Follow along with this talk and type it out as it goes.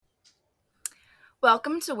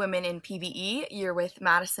Welcome to Women in PBE. You're with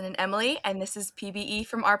Madison and Emily, and this is PBE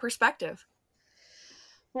from our perspective.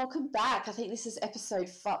 Welcome back. I think this is episode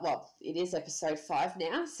 5. Well, it is episode 5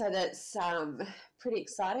 now, so that's pretty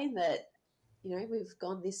exciting that we've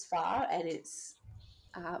gone this far and it's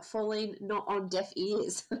falling not on deaf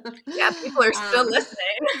ears. Yeah, people are still listening.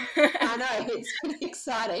 I know, it's pretty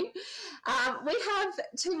exciting. We have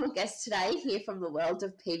 2 more guests today here from the world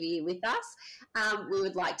of PBE with us. We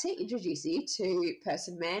would like to introduce you to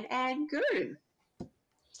Person Man and Guru.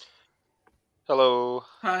 Hello.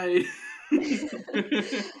 Hi.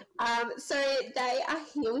 So they are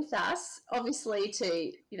here with us, obviously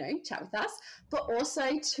to chat with us, but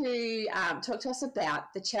also to talk to us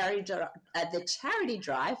about the charity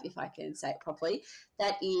drive, if I can say it properly,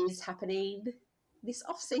 that is happening this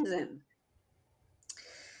off season.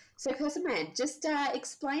 So, Person Man, just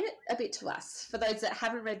explain it a bit to us for those that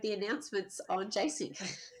haven't read the announcements on JSync.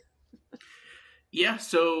 Yeah,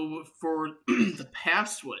 so for the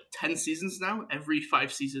past, 10 seasons now, every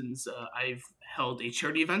 5 seasons, I've held a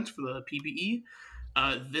charity event for the PBE.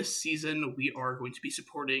 This season, we are going to be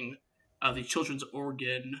supporting the Children's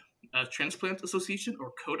Organ Transplant Association,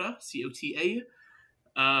 or COTA, COTA.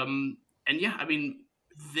 And yeah, I mean,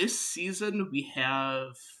 this season we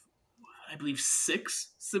have, I believe,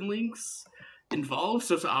 6 siblings involved.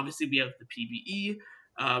 So obviously we have the PBE,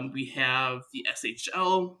 we have the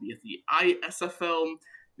SHL, we have the ISFL,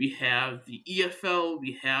 we have the EFL,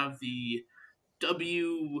 we have the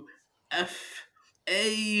WFA,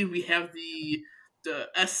 we have the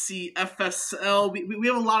SCFSL. We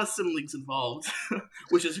have a lot of siblings involved,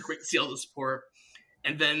 which is great to see all the support.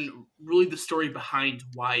 And then really the story behind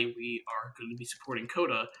why we are going to be supporting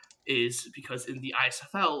COTA is because in the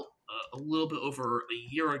ISFL, a little bit over a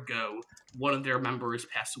year ago, one of their members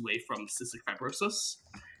passed away from cystic fibrosis.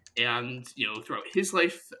 And, throughout his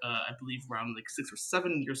life, I believe around 6 or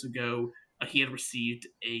 7 years ago, he had received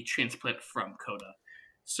a transplant from COTA.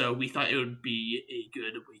 So we thought it would be a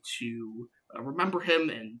good way to remember him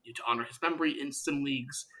and to honor his memory in Sim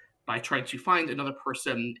Leagues by trying to find another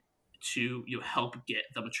person to help get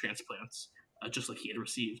them a transplant, just like he had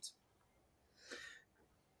received.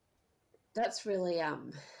 That's really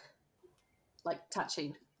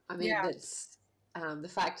touching. I mean, that's the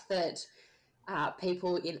fact that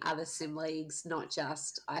people in other sim leagues, not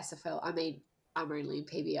just ISFL. I mean, I'm only in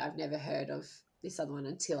PB. I've never heard of this other one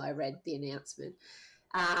until I read the announcement.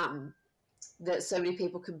 That so many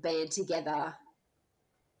people can band together,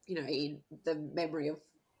 in the memory of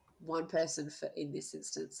one person in this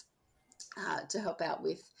instance, to help out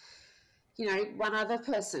with, one other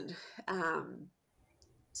person.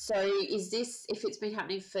 So is this, if it's been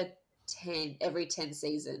happening for every 10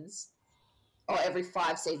 seasons, or every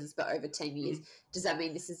 5 seasons, but over 10 years, does that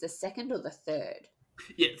mean this is the second or the third?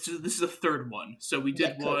 Yeah, so this is the third one. So we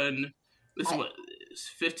did one, this is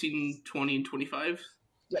 15, 20, and 25?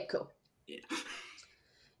 Yeah, cool. Yeah.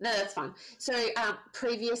 No, that's fine. So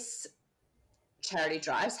previous charity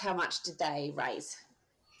drives, how much did they raise?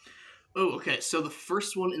 Oh, okay. So the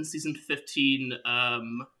first one in season 15,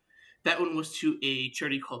 that one was to a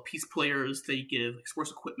charity called Peace Players. They give sports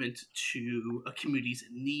equipment to communities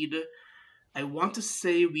in need. I want to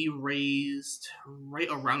say we raised right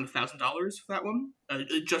around $1,000 for that one,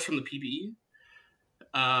 just from the PBE.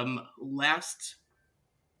 Last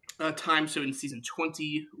time, so in season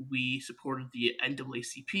 20, we supported the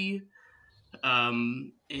NAACP,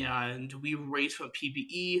 and we raised from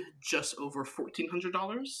PBE just over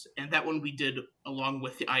 $1,400, and that one we did along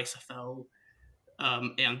with the ISFL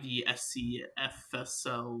and the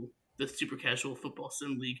SCFSL, the Super Casual Football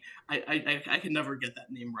Sim League. I can never get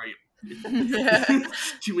that name right.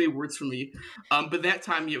 Too many words for me. But that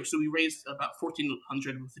time, so we raised about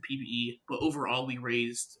 $1,400 with the PBE, but overall we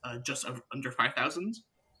raised just under $5,000.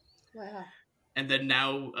 Wow. And then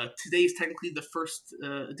now, today is technically the first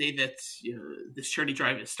day that this charity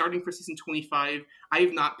drive is starting for season 25. I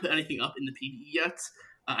have not put anything up in the PBE yet.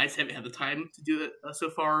 I just haven't had the time to do it so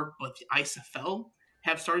far, but the ISFL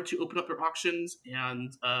have started to open up their auctions,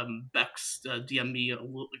 and Bex DM'd me a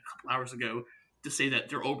couple hours ago to say that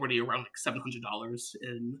they're already around $700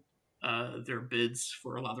 in their bids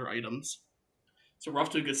for a lot of their items. So we're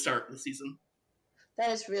off to a good start this season.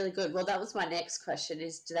 That is really good. Well, that was my next question,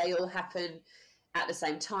 is do they all happen at the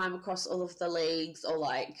same time across all of the leagues, or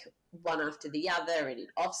one after the other and in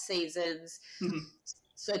off seasons? Mm-hmm.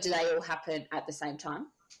 So do they all happen at the same time?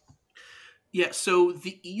 Yeah, so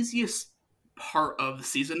the easiest part of the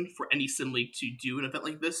season for any sim league to do an event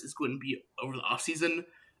like this is going to be over the off season.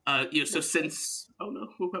 So since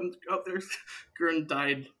there's Gurn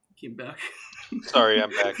died came back. Sorry,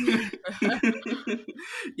 I'm back.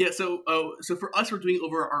 Yeah, so for us, we're doing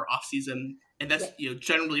over our off season, and that's Yeah.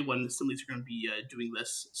 generally when some leagues are going to be doing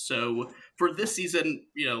this. So for this season,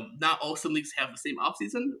 not all some leagues have the same off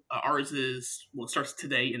season. Ours it starts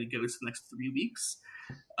today and it goes for the next 3 weeks.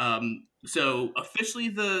 So officially,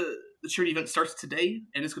 the charity event starts today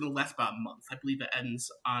and it's going to last about a month. I believe it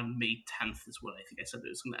ends on May 10th, is what I think I said it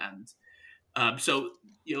was going to end. So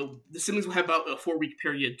the siblings will have about a 4 week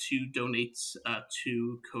period to donate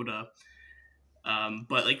to Coda.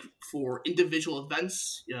 But like for individual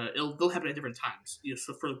events, they'll happen at different times.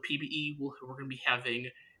 So for the PBE, we're going to be having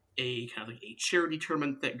a kind of like a charity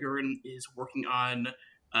tournament that Gurren is working on.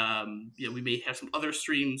 We may have some other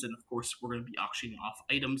streams, and of course, we're going to be auctioning off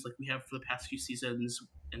items like we have for the past few seasons.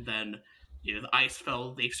 And then, the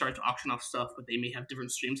ISFL, they've started to auction off stuff, but they may have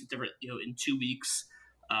different streams at different, in 2 weeks.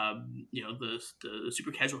 The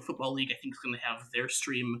Super Casual Football League, I think, is going to have their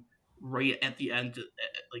stream right at the end,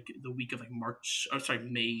 like the week of like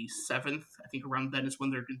May 7th. I think around then is when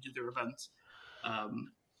they're going to do their event.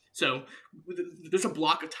 So there's a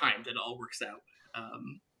block of time that it all works out.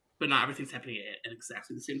 But not everything's happening at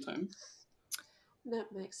exactly the same time.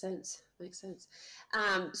 That makes sense.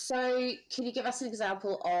 So can you give us an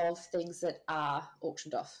example of things that are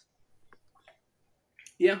auctioned off?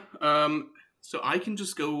 Yeah. So I can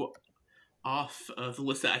just go off of the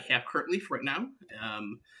list that I have currently for right now.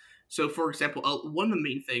 So, for example, one of the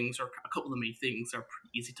main things, or a couple of the main things, that are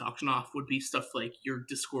pretty easy to auction off would be stuff like your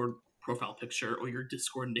Discord profile picture or your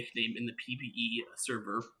Discord nickname in the PBE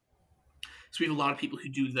server. So we have a lot of people who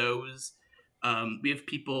do those. We have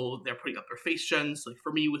people that are putting up their face gens. Like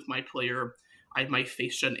for me, with my player, I have my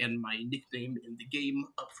face gen and my nickname in the game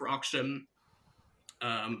up for auction.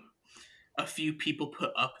 A few people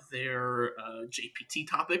put up their JPT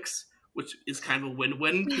topics, which is kind of a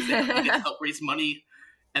win-win because they get to help raise money,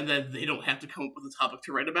 and then they don't have to come up with a topic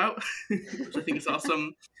to write about, which I think is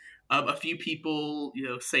awesome. A few people,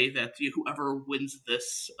 say that whoever wins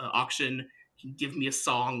this auction can give me a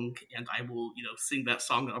song, and I will, sing that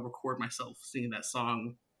song. And I'll record myself singing that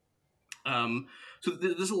song. So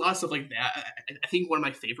there's a lot of stuff like that. I think one of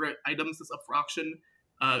my favorite items that's up for auction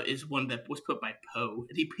is one that was put by Poe,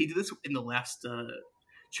 and he did this in the last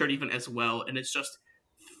charity event as well. And it's just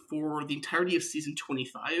for the entirety of season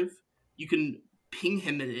 25, you can ping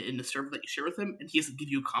him in the server that you share with him, and he has to give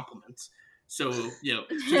you a compliment. So so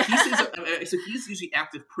he's usually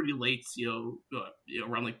active pretty late,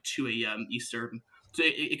 around like 2 a.m. Eastern. So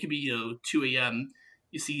it could be 2 a.m.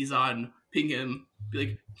 You see he's on, ping him, be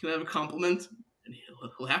like, "Can I have a compliment?" And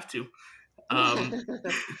he'll have to.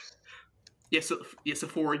 So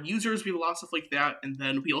for users, we have a lot of stuff like that, and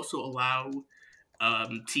then we also allow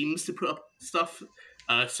teams to put up stuff.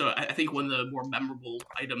 So I think one of the more memorable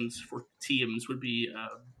items for teams would be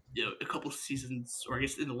a couple seasons, or I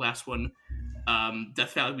guess in the last one,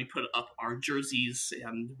 Death Valley, we put up our jerseys,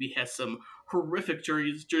 and we had some horrific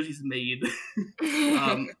jerseys made.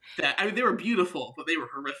 That they were beautiful, but they were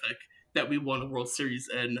horrific. That we won a World Series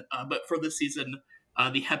in. But for this season,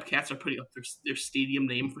 the Hepcats are putting up their stadium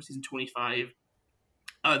name for season 25.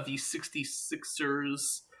 The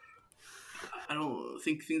 66ers, I don't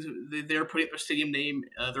think they're putting up their stadium name,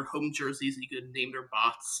 their home jerseys. You could name their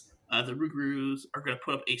bots. The Rougarous are going to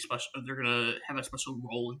put up a special. They're going to have a special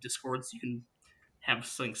role in Discord, so you can have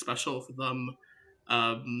something special for them.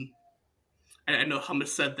 I know Hummus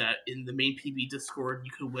said that in the main PB Discord,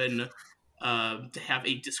 you could win to have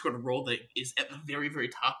a Discord role that is at the very, very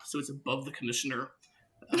top, so it's above the commissioner.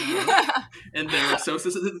 And there's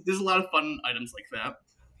a lot of fun items like that.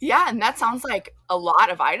 Yeah, and that sounds like a lot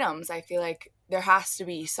of items. I feel like there has to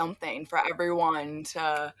be something for everyone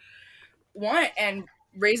to want and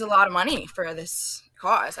raise a lot of money for this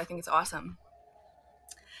cause. I think it's awesome.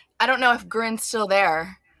 I don't know if Grin's still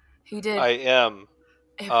there. He did. I am.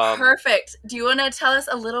 Perfect. Do you want to tell us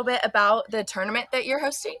a little bit about the tournament that you're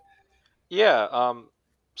hosting? Yeah.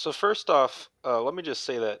 So first off, let me just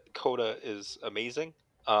say that Coda is amazing.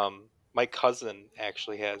 My cousin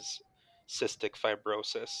actually has cystic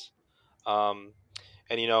fibrosis. And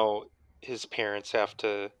his parents have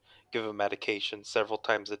to give him medication several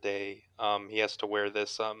times a day. He has to wear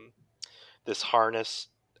this harness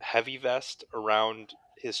heavy vest around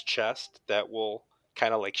his chest that will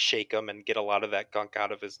kind of like shake him and get a lot of that gunk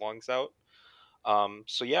out of his lungs out.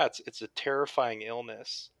 So yeah, it's a terrifying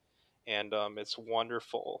illness, and it's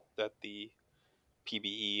wonderful that the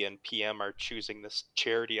PBE and PM are choosing this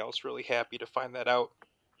charity. I was really happy to find that out.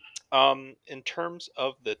 In terms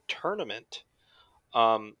of the tournament,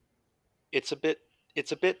 um, it's a bit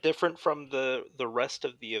different from the rest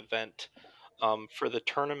of the event. For the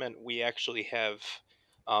tournament, we actually have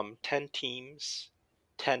 10 teams,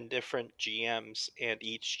 10 different GMs, and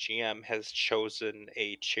each GM has chosen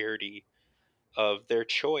a charity of their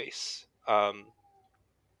choice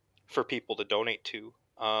for people to donate to.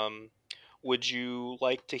 Would you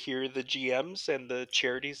like to hear the GMs and the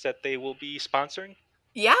charities that they will be sponsoring?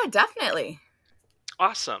 Yeah, definitely.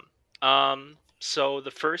 Awesome. So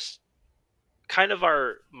the first kind of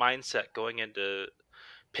our mindset going into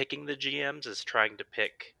picking the GMs is trying to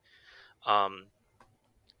pick um,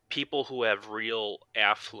 people who have real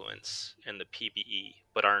affluence in the PBE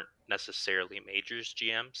but aren't necessarily majors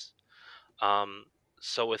GMs. Um,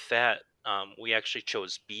 so with that, we actually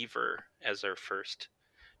chose Beaver as our first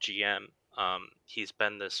GM. He's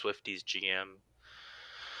been the Swifties GM,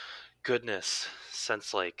 goodness,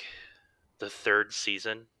 since like the third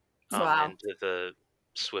season Wow. into the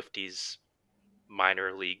Swifties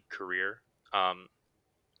minor league career. Um,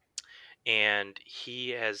 and he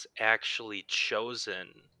has actually chosen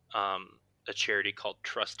a charity called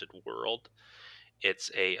Trusted World.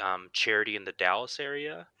 It's a charity in the Dallas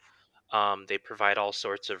area. They provide all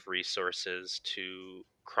sorts of resources to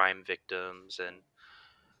crime victims and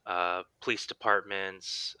police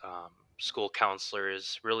departments, school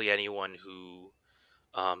counselors, really anyone who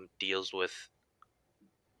deals with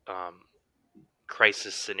um,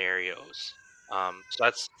 crisis scenarios.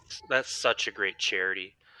 So that's such a great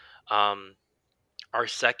charity. Um, our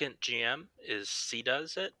second GM is C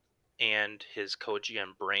does it, and his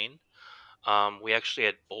co-GM Brain. We actually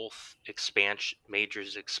had both expansion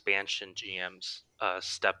majors expansion GMs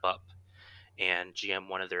step up and GM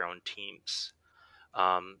one of their own teams.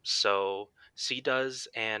 So C does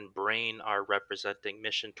and Brain are representing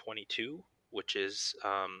Mission 22, which is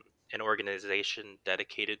an organization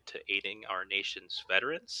dedicated to aiding our nation's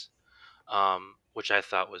veterans, which I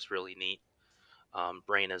thought was really neat.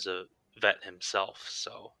 Brain is a vet himself,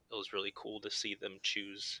 so it was really cool to see them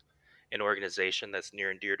choose an organization that's near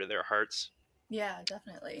and dear to their hearts. Yeah,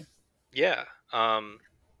 definitely. Yeah.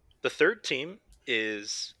 The third team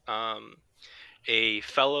is a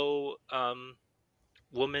fellow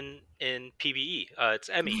woman in PBE. It's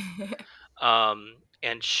Emmy.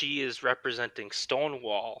 And she is representing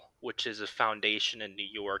Stonewall, which is a foundation in New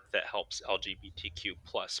York that helps LGBTQ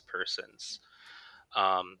plus persons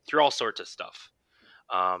through all sorts of stuff.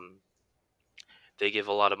 Um, they give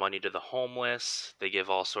a lot of money to the homeless. They give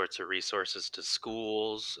all sorts of resources to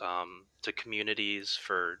schools, to communities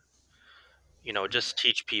for just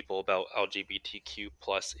teach people about LGBTQ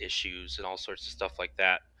plus issues and all sorts of stuff like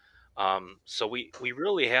that. So we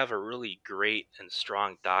really have a really great and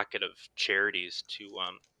strong docket of charities to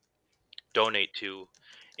donate to,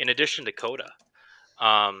 in addition to Coda.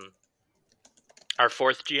 Um, our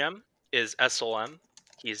fourth GM is SLM.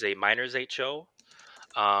 He's a minors HO,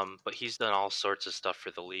 but he's done all sorts of stuff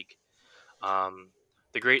for the league. Um,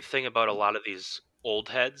 the great thing about a lot of these old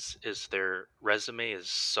heads is their resume is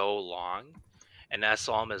so long, and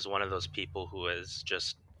SLM is one of those people who has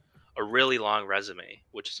just a really long resume,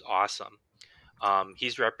 which is awesome.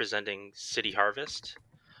 He's representing City Harvest,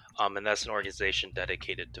 and that's an organization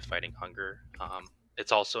dedicated to fighting hunger.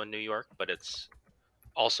 It's also in New York, but it's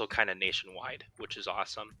also kind of nationwide, which is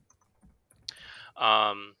awesome.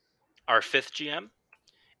 Um, our fifth GM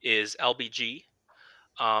is LBG.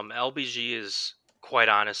 LBG is quite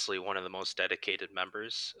honestly one of the most dedicated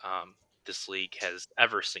members this league has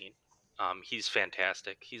ever seen. He's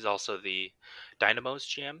fantastic. He's also the Dynamo's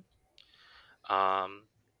GM. Um,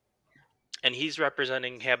 and he's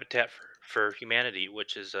representing Habitat for Humanity,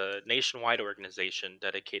 which is a nationwide organization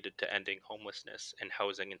dedicated to ending homelessness and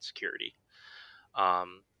housing insecurity.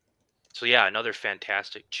 Um, so yeah, another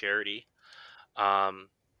fantastic charity. Um,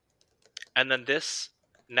 and then this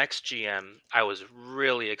next GM, I was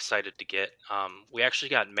really excited to get. We actually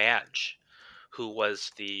got Madge, who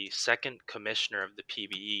was the second commissioner of the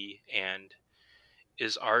PBE and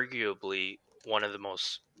is arguably one of the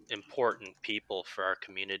most important people for our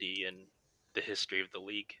community and the history of the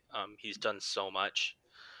league. He's done so much.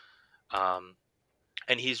 Um,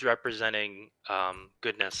 and he's representing,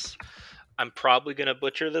 goodness, I'm probably going to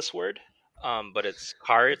butcher this word, but it's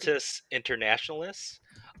Caritas Internationalis.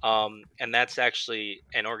 And that's actually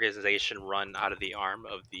an organization run out of the arm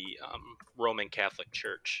of the Roman Catholic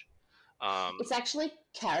Church. It's Um, actually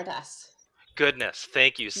Caritas. goodness,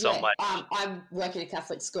 thank you so Yeah, much. I work in a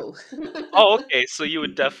Catholic school. Oh, okay. So you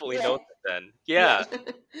would definitely know Yeah, that then. yeah. Yeah.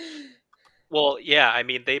 Well, yeah. I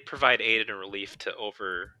mean, they provide aid and relief to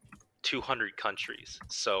over 200 countries.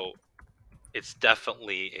 So it's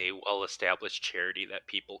definitely a well-established charity that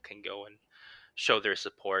people can go and show their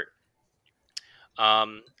support.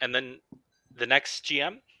 And then the next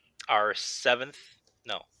GM, our seventh,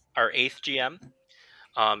 no, our eighth GM.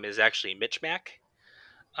 is actually Mitch Mack.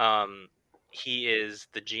 Um, he is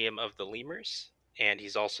the GM of the Lemurs, and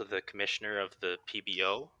he's also the commissioner of the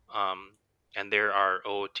PBO. And they're our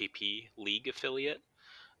OOTP league affiliate.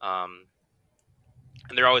 Um,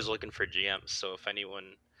 and they're always looking for GMs. So if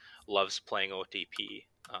anyone loves playing OTP,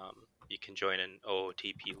 you can join an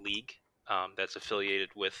OOTP league that's affiliated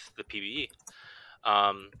with the PBE.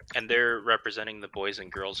 And they're representing the Boys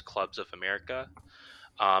and Girls Clubs of America.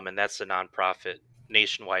 And that's a nonprofit,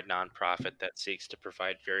 nationwide nonprofit that seeks to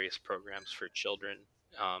provide various programs for children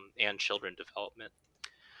and children development.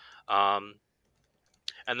 Um,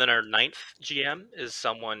 and then our ninth GM is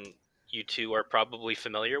someone you two are probably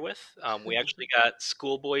familiar with. We actually got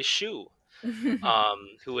Schoolboy Shoe,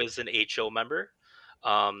 who is an HO member,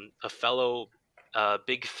 a fellow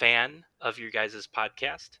big fan of your guys'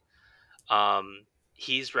 podcast.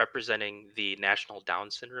 He's representing the National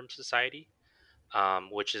Down Syndrome Society,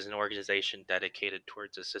 which is an organization dedicated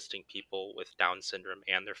towards assisting people with Down syndrome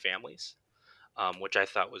and their families, which I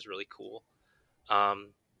thought was really cool.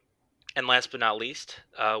 And last but not least,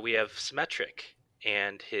 we have Symmetric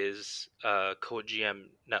and his co-GM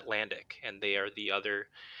Netlandic, and they are the other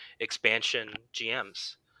expansion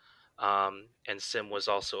GMs. And Sim was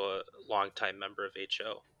also a longtime member of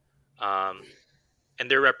HO.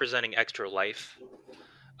 And they're representing Extra Life,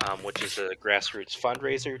 which is a grassroots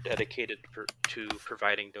fundraiser dedicated to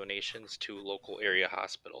providing donations to local area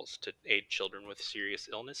hospitals to aid children with serious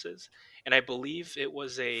illnesses. And I believe it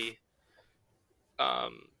was a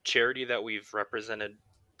charity that we've represented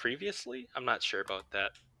previously. I'm not sure about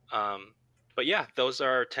that. But yeah, those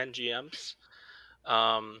are our 10 GMs.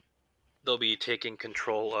 They'll be taking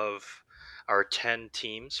control of our 10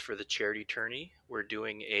 teams for the charity tourney. We're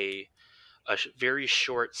doing a very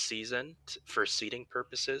short season for seating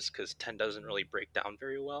purposes because 10 doesn't really break down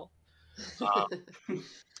very well.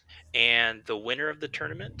 And the winner of the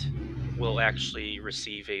tournament will actually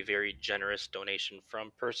receive a very generous donation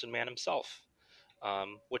from Person Man himself,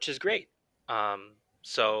 which is great.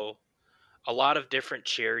 So a lot of different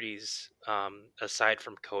charities aside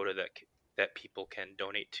from CODA that people can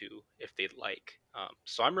donate to if they'd like.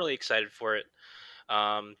 So I'm really excited for it.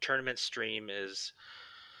 Tournament stream is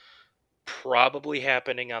probably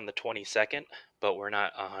happening on the 22nd, but we're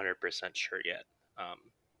not 100% sure yet.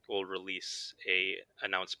 We'll release a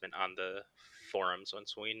announcement on the forums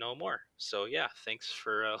once we know more. So yeah, thanks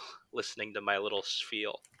for listening to my little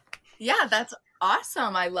spiel. Yeah, that's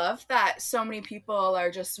awesome. I love that so many people are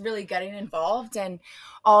just really getting involved in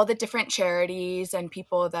all the different charities and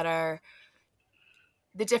people that are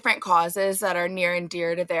the different causes that are near and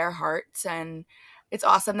dear to their hearts. And it's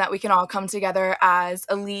awesome that we can all come together as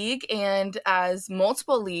a league and as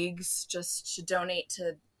multiple leagues just to donate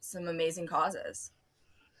to some amazing causes.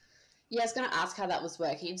 Yeah, I was going to ask how that was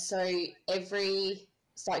working. So to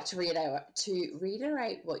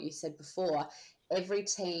reiterate what you said before, every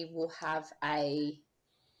team will have a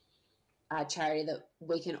charity that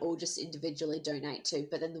we can all just individually donate to,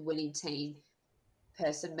 but then the winning team,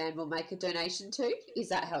 Person Man, will make a donation to. Is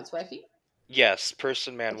that how it's working? Yes,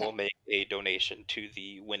 Person Man Okay. will make a donation to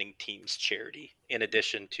the winning team's charity, in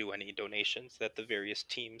addition to any donations that the various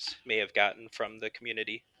teams may have gotten from the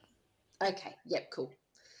community. Okay. Yep. Cool.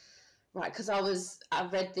 Right, because I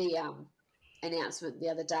read the announcement the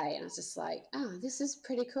other day, and I was just like, oh, this is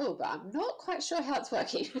pretty cool, but I'm not quite sure how it's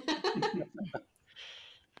working.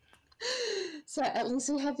 So at least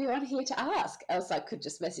we have you on here to ask. Else I could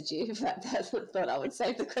just message you, but I thought I would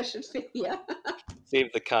save the question for you.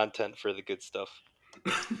 Save the content for the good stuff.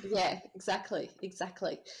 Yeah, exactly.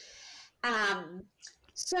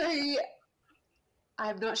 So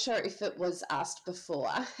I'm not sure if it was asked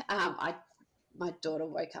before. My daughter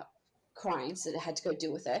woke up crying, so I had to go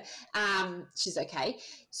deal with her. She's okay.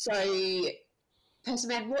 So, Person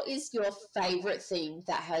Man, what is your favourite thing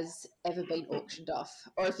that has ever been auctioned off?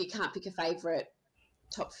 Or if you can't pick a favourite,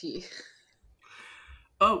 top few.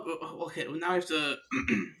 Oh, okay. Well, now I have to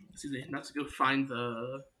not to go find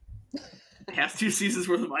the past 2 seasons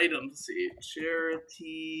worth of items. Let's see,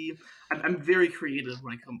 charity. I'm very creative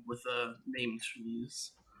when I come up with names for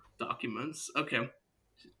these documents. Okay,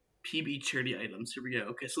 PB charity items. Here we go.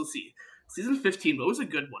 Okay, so let's see. Season 15. What was a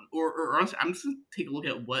good one? Or honestly, I'm just gonna take a look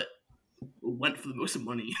at what went for the most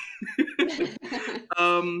money.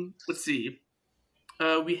 Let's see.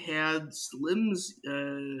 We had Slim's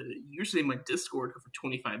username my Discord for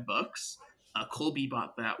 $25. Colby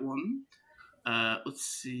bought that one. Let's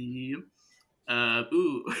see.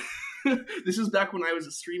 This was back when I was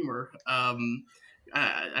a streamer.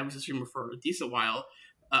 I was a streamer for a decent while.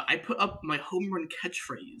 I put up my home run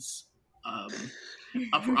catchphrase up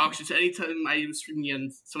for auction. So anytime I was streaming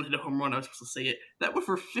and someone hit a home run, I was supposed to say it. That went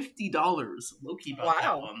for $50. Low-key about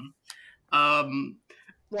that Wow. one.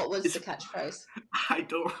 What was the catchphrase? I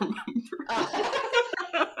don't remember.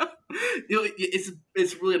 Oh.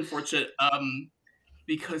 It's really unfortunate.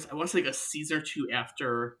 Because I want to say like a season or two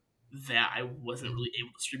after that, I wasn't really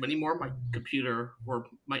able to stream anymore. My computer or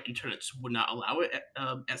my internet just would not allow it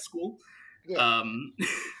at school. Yeah.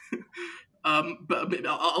 But maybe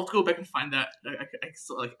I'll go back and find that. I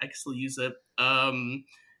can still use it.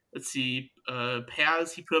 Let's see.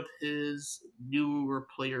 Paz, he put up his newer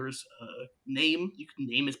player's name. You can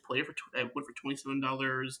name his player went for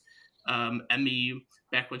 $27. Emmy,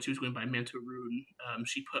 back when she was going by Manta Rune,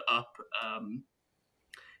 she put up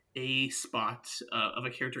a spot of a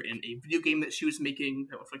character in a video game that she was making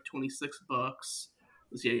that was like $26.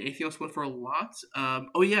 Let's see, anything else went for a lot?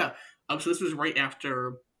 Oh yeah. So this was right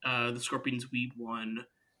after the Scorpions we won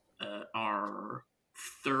our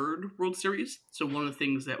third World Series. So one of the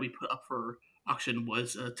things that we put up for auction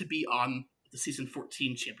was to be on the season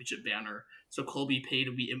 14 championship banner. So Colby paid,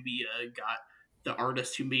 and we got the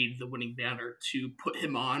artist who made the winning banner to put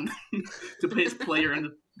him on, to put his player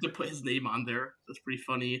and to put his name on there. That's pretty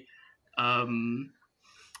funny.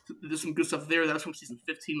 There's some good stuff there. That was from season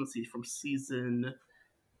 15. Let's see, from season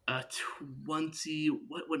 20.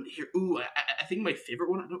 What went here? Ooh, I think my favorite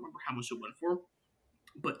one, I don't remember how much it went for,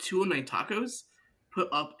 but 209 Tacos put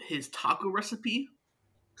up his taco recipe.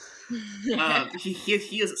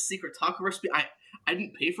 He has a secret taco recipe. I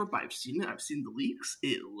didn't pay for it, but I've seen it. I've seen the leaks.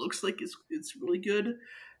 It looks like it's really good.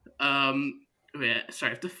 Yeah, sorry, I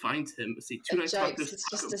have to find him. Let's see, 209 Tacos. It's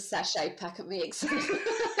just a sachet pack of mix.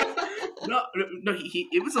 No,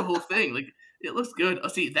 it was a whole thing. Like, it looks good. Oh,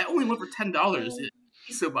 see, that only went for $10.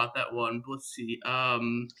 He still bought that one. But let's see.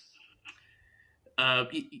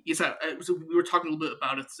 Yes, so we were talking a little bit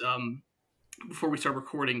about it before we started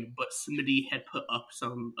recording, but Smitty had put up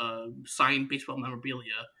some signed baseball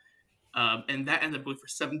memorabilia, and that ended up going for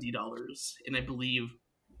 $70. And I believe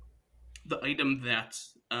the item that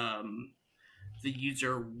the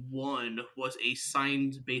user won was a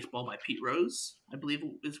signed baseball by Pete Rose, I believe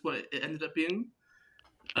is what it ended up being.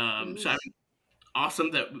 So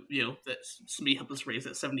awesome that that Smitty helped us raise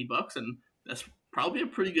that $70, and that's probably a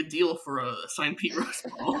pretty good deal for a signed Pete Rose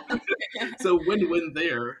ball. So win-win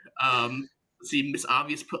there. Let's see, Miss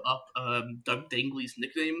Obvious put up Doug Dangley's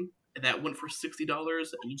nickname, and that went for $60.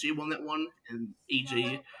 AJ won that one, and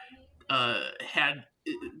AJ had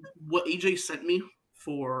what AJ sent me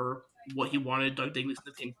for what he wanted Doug Dangley's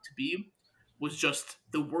nickname to be was just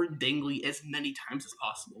the word Dangley as many times as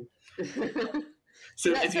possible.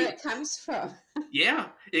 So that's where it comes from. Yeah,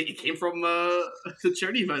 it came from the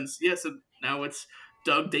charity events. Yeah, so now it's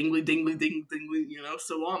Doug Dangley, Dingley, Dingley,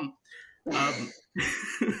 so on.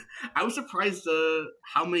 I was surprised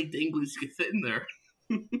how many Dangleys you could fit in there.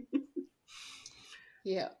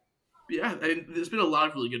 Yeah. Yeah, there's been a lot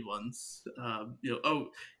of really good ones.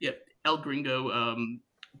 El Gringo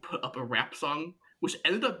put up a rap song, which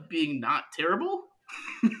ended up being not terrible.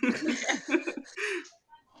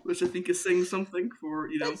 Which I think is saying something for,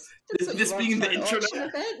 this being the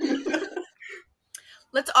internet.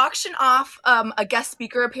 Let's auction off a guest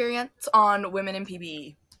speaker appearance on Women in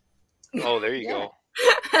PBE. Oh, there you go.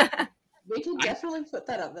 We can definitely put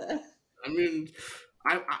that up there. I mean,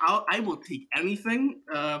 I will take anything.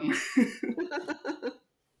 Well,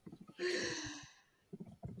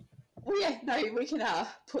 yeah, no, we can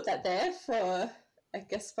put that there for a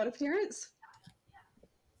guest spot appearance.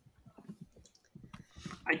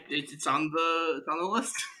 It's on the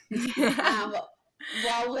list.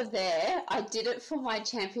 While we're there, I did it for my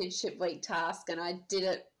championship week task, and I did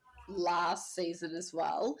it last season as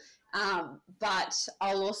well. But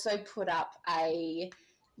I'll also put up a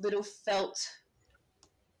little felt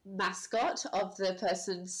mascot of the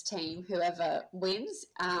person's team, whoever wins.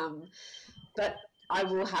 But I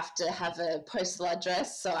will have to have a postal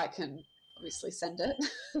address so I can obviously send it.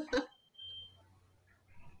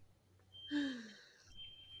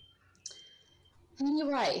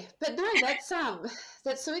 Anyway, but no, that's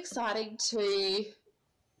so exciting to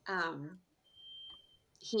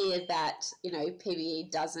hear that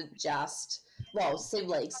PBE doesn't just sim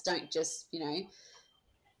leagues don't just that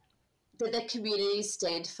the communities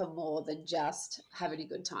stand for more than just having a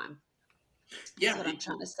good time. Yeah, that's what I'm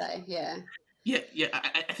trying to say. Yeah. Yeah.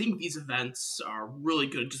 I think these events are really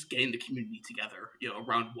good at just getting the community together,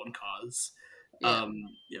 around one cause. Yeah.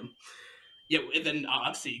 Yeah, and then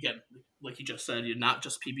obviously, again, like you just said, not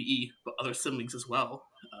just PBE, but other sim leagues as well.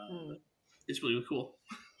 It's really, really cool.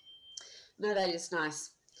 No, that is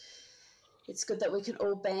nice. It's good that we can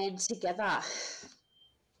all band together.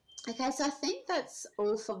 Okay, so I think that's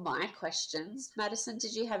all for my questions. Madison,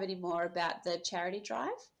 did you have any more about the charity drive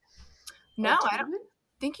No, or I don't tournament?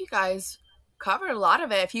 think you guys covered a lot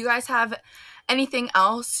of it. If you guys have anything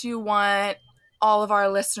else you want all of our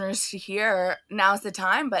listeners to hear, now's the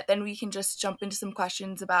time. But then we can just jump into some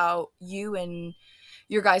questions about you and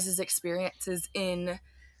your guys' experiences in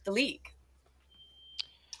the league.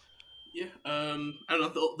 Yeah, I don't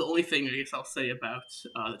know. The only thing I guess I'll say about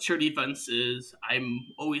the charity events is I'm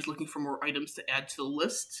always looking for more items to add to the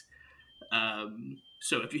list.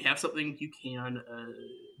 So if you have something, you can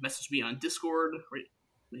message me on Discord. Right,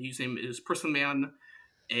 my username is personman,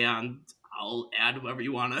 and I'll add whatever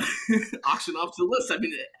you want to auction off to the list. I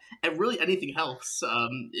mean, really anything helps.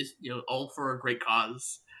 Is all for a great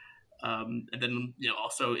cause. And then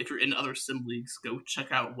also if you're in other sim leagues, go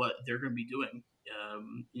check out what they're going to be doing.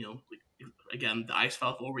 Like, again, the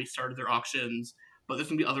ISFL have already started their auctions, but there's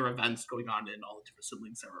going to be other events going on in all the different sim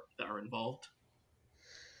leagues that are involved.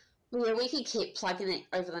 Well, yeah, we can keep plugging it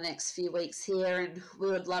over the next few weeks here, and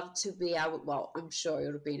we would love to be able. Well, I'm sure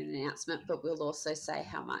it'll be an announcement, but we'll also say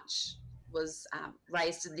how much was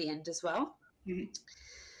raised in the end as well. Mm-hmm.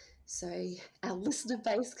 So our listener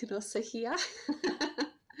base can also hear.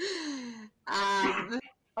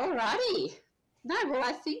 Alrighty. No, well,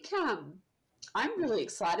 I think I'm really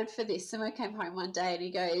excited for this. Someone came home one day and he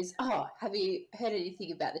goes, "Oh, have you heard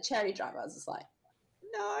anything about the charity drive?" I was just like,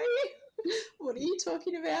 "No, what are you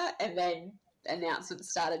talking about?" And then announcements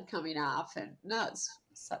started coming up, and no, it's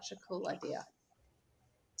such a cool idea.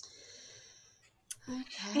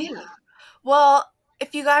 Okay. Yeah. Well,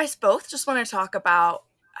 if you guys both just want to talk about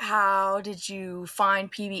how did you find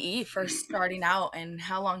PBE first starting out and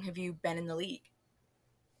how long have you been in the league?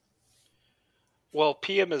 Well,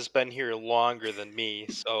 PM has been here longer than me,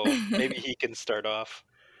 so maybe he can start off.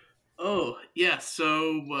 Oh, yeah.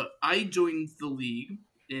 So I joined the league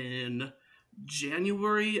in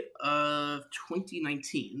January of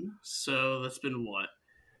 2019. So that's been what,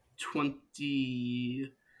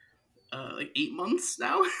 20, like 8 months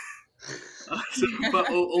now? So about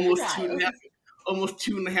almost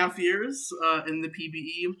 2.5 years in the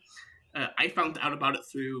PBE. I found out about it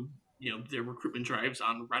through their recruitment drives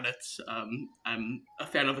on Reddit. I'm a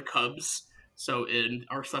fan of the Cubs, so in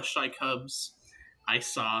r/shy Cubs, I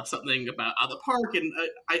saw something about Out of the Park, and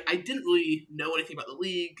I didn't really know anything about the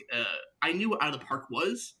league. I knew what Out of the Park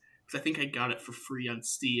was because I think I got it for free on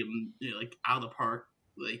Steam. Like Out of the Park,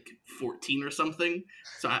 like 14 or something.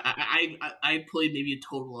 So I played maybe a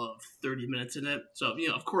total of 30 minutes in it. So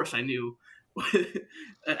of course I knew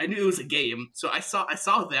I knew it was a game, so I saw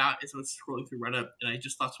that as I was scrolling through Reddit, and I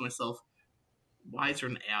just thought to myself, "Why is there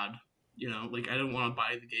an ad? Like I don't want to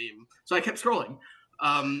buy the game." So I kept scrolling.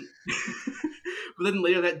 But then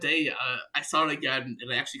later that day, I saw it again,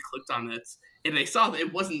 and I actually clicked on it, and I saw that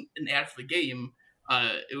it wasn't an ad for the game.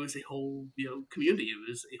 It was a whole community. It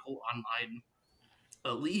was a whole online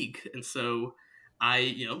league, and so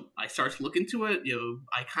I started to look into it.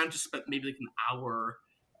 I kind of just spent maybe like an hour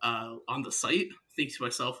on the site, thinking to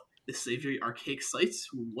myself, "This is a very archaic site.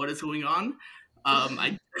 What is going on?"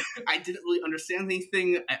 I I didn't really understand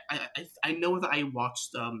anything. I know that I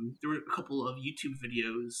watched there were a couple of YouTube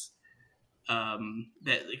videos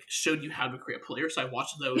that like showed you how to create a player. So I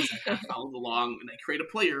watched those. I kind of followed along, and I create a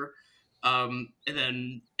player. And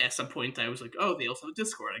then at some point, I was like, "Oh, they also have a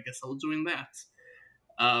Discord. I guess I'll join that."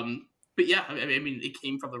 But yeah, I mean, it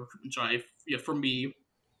came from the recruitment drive. For me,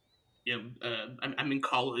 I'm in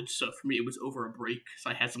college, so for me it was over a break, so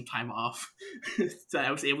I had some time off, so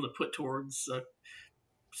I was able to put towards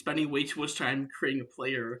spending way too much time creating a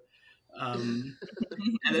player. And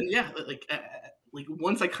then yeah, like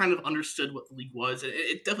once I kind of understood what the league was,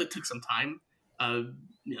 it definitely took some time.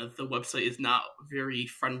 The website is not very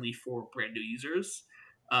friendly for brand new users.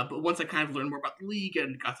 But once I kind of learned more about the league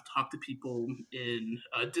and got to talk to people in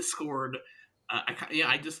Discord,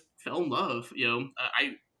 I just fell in love.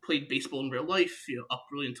 I played baseball in real life, up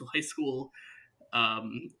really until high school.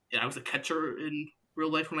 I was a catcher in real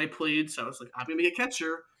life when I played, so I was like, I'm gonna make a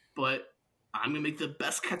catcher, but I'm gonna make the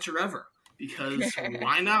best catcher ever because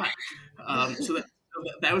why not? So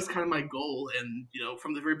that was kind of my goal, and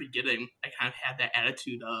from the very beginning, I kind of had that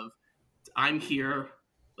attitude of I'm here.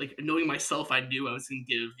 Like knowing myself, I knew I was going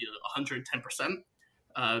to give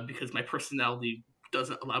 110% because my personality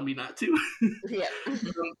doesn't allow me not to. Yeah.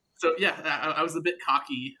 So yeah, I was a bit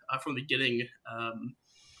cocky from the beginning.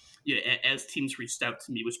 As teams reached out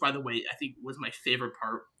to me, which by the way, I think was my favorite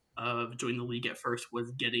part of joining the league at first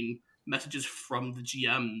was getting messages from the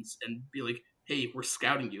GMs and be like, "Hey, we're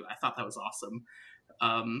scouting you." I thought that was awesome.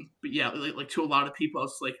 But yeah, like to a lot of people, I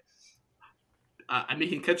was like, I'm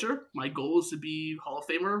making catcher. My goal is to be Hall of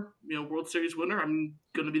Famer, World Series winner. I'm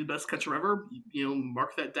going to be the best catcher ever.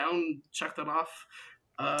 Mark that down, check that off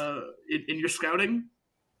in your scouting.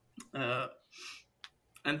 Uh,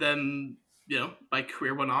 and then, my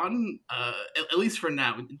career went on, at least for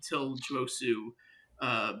now, until Juosu,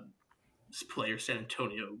 player San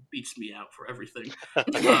Antonio, beats me out for everything. For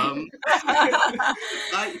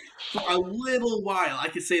a little while, I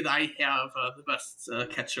could say that I have the best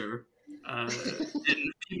catcher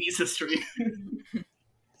in PB's history.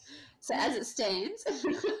 So as it stands,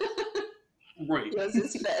 Right. yours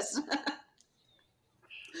is first.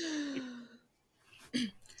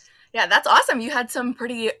 Yeah, that's awesome. You had some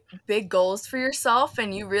pretty big goals for yourself,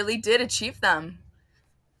 and you really did achieve them.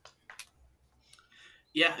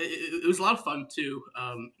 Yeah, it was a lot of fun too.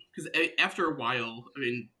 Because after a while, I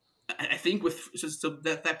mean, I think with so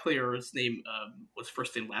that player's name was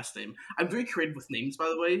first name last name. I'm very creative with names, by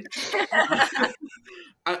the way.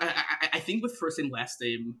 I think with first name last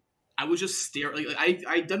name, I was just staring. Like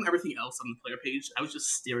I'd done everything else on the player page. I was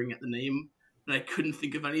just staring at the name, and I couldn't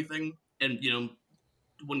think of anything. And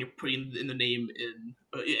when you're putting in the name in,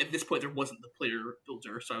 at this point there wasn't the player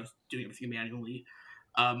builder, so I was doing everything manually.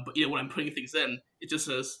 But when I'm putting things in, it just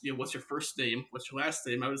says, what's your first name? What's your last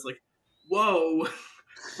name? I was like, whoa,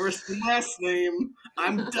 first and last name.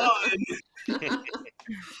 I'm done.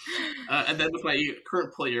 And then with my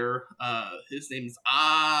current player, his name's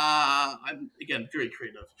I'm again very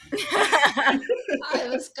creative. I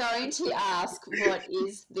was going to ask, what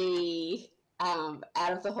is the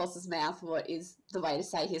out of the horse's mouth? What is the way to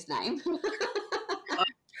say his name?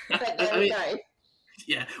 But there we go.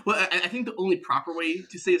 Yeah, well, I think the only proper way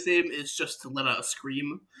to say his name is just to let out a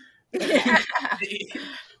scream.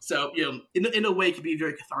 So, in a way, it can be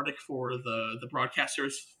very cathartic for the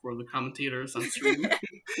broadcasters, for the commentators on stream,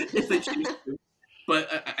 if they choose to.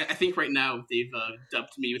 But I think right now they've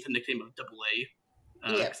dubbed me with the nickname of Double A,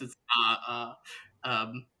 because it's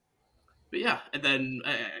but yeah, and then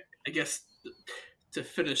I guess to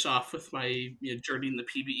finish off with my journey in the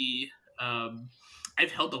PBE,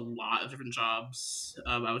 I've held a lot of different jobs.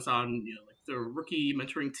 I was on like the rookie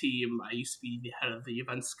mentoring team. I used to be the head of the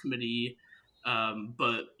events committee,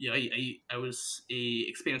 but I was a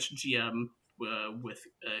expansion GM with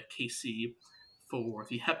KC for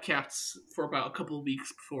the Hepcats for about a couple of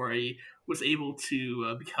weeks before I was able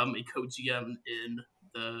to become a co-GM in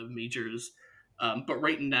the majors. But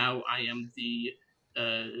right now, I am the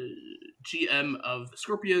GM of the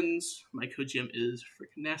Scorpions. My co-GM is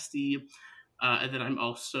freaking nasty. And then I'm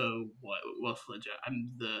also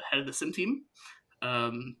I'm the head of the sim team.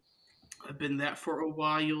 I've been that for a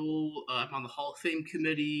while. I'm on the Hall of Fame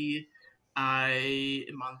committee. I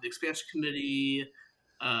am on the expansion committee.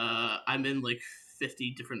 I'm in like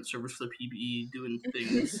 50 different servers for the PBE doing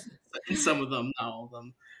things. And some of them, not all of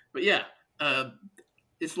them. But yeah,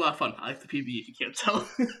 it's a lot of fun. I like the PBE if you can't tell.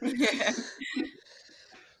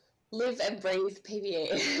 Live and breathe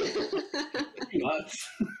PBE.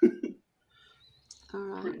 All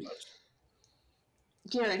right.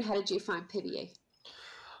 Kieran, how did you find PBE?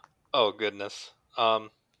 Oh goodness. Well,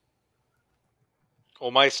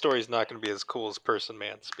 my story's not going to be as cool as Person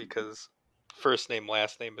Man's because first name,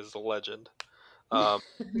 last name is a legend.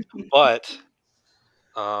 But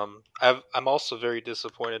I'm also very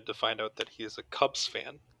disappointed to find out that he is a Cubs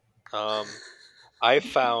fan. I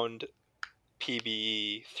found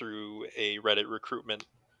PBE through a Reddit recruitment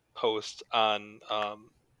post on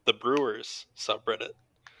the Brewers subreddit.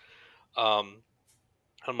 I'm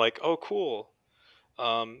like, oh, cool.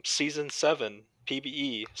 Season 7,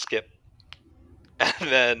 PBE, skip. And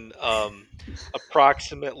then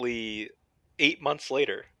approximately 8 months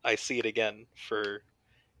later, I see it again for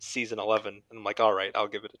season 11. And I'm like, all right, I'll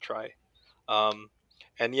give it a try.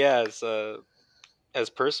 And yeah, as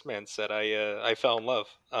Pursman said, I fell in love.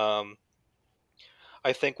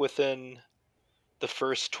 I think within the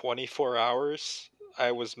first 24 hours,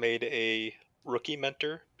 I was made a rookie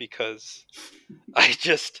mentor because I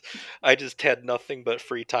just had nothing but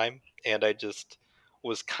free time, and I just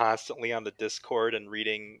was constantly on the Discord and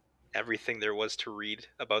reading everything there was to read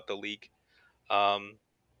about the league. Um,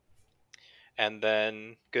 and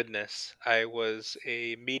then, goodness, I was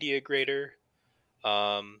a media grader.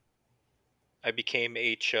 Um, I became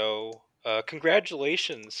HO.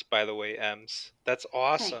 Congratulations, by the way, Ems. That's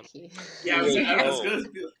awesome. Thank you. Yeah, I was gonna.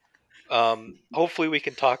 Hopefully we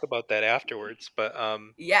can talk about that afterwards. But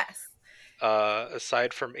Yes.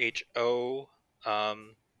 aside from HO,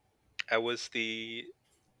 I was the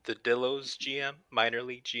Dillos GM, minor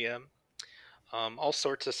league GM, all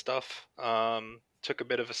sorts of stuff. Took a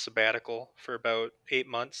bit of a sabbatical for about 8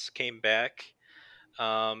 months, came back.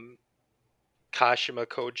 Um, Kashima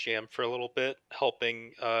co-GM for a little bit,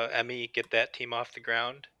 helping Emmy get that team off the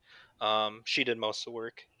ground. She did most of the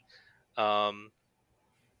work.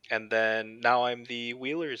 And then now I'm the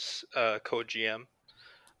Wheelers co-GM.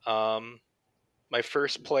 My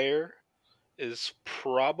first player is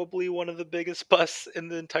probably one of the biggest busts in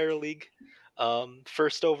the entire league.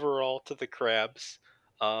 First overall to the Crabs.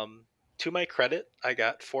 To my credit, I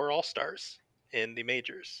got 4 All-Stars in the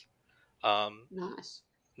majors. Nice.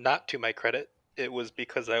 Not to my credit, it was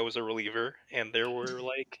because I was a reliever, and there were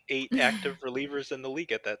like 8 active relievers in the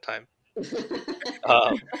league at that time.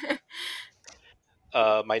 Um,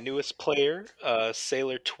 my newest player,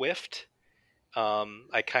 Sailor Twift.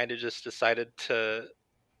 I kind of just decided to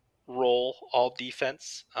roll all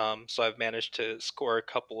defense. So I've managed to score a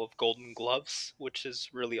couple of Golden Gloves, which is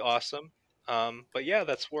really awesome. But yeah,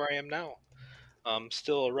 that's where I am now.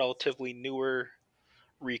 Still a relatively newer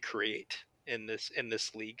recreate in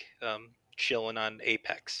this league. Chilling on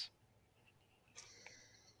Apex.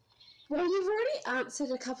 Well, you've already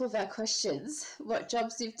answered a couple of our questions. What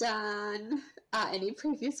jobs you've done, any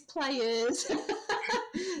previous players.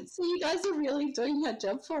 So you guys are really doing your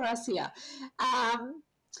job for us here.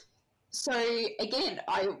 So again,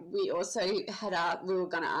 we also had we were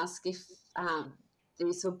going to ask if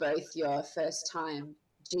these were both your first time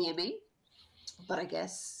GMing, but I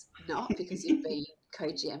guess not because you've been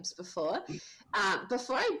co-GMs before.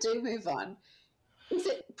 Before I do move on, is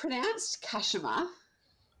it pronounced Kashima?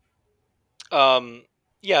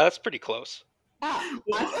 Yeah, that's pretty close. I've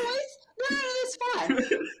always no, that's fine. When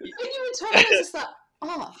you were talking, I was just like,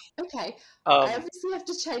 oh, okay. I obviously have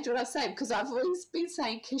to change what I say because I've always been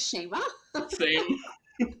saying Kashima. Same.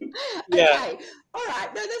 Yeah. Okay, all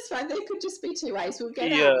right. No, that's fine. There could just be 2 ways. We'll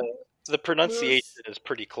get the pronunciation is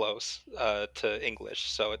pretty close to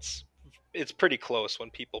English, so it's pretty close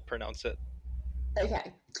when people pronounce it.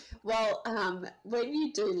 Okay. Well, when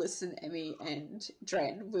you do listen, Emmy and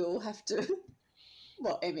Dren, we'll have to.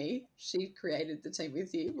 Well, Emmy, she created the team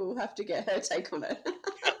with you. We'll have to get her take on it.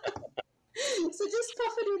 So just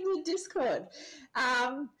pop it in the Discord,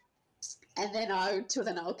 and then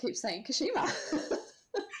I'll keep saying Kashima.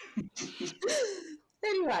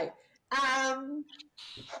 Anyway,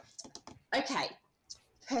 okay,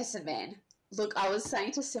 Person Man. Look, I was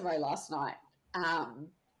saying to Simo last night.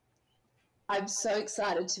 I'm so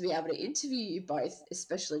excited to be able to interview you both,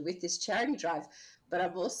 especially with this charity drive. But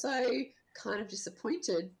I'm also kind of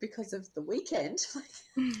disappointed because of the weekend.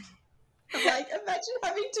 I'm like, imagine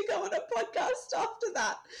having to go on a podcast after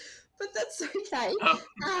that. But that's okay. Oh.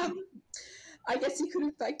 I guess you could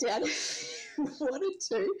have backed out if you wanted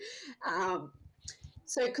to.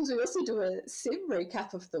 So, because we also do a sim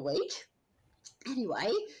recap of the week.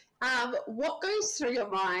 Anyway, what goes through your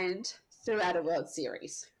mind throughout a World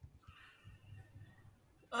Series?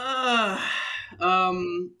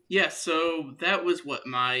 Yeah, so that was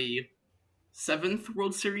my 7th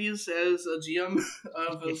World Series as a GM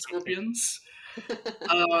of the Scorpions.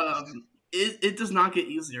 It does not get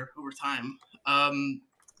easier over time. I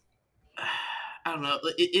don't know.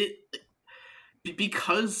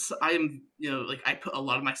 Because I'm, I put a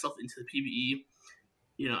lot of myself into the PvE.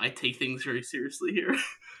 I take things very seriously here,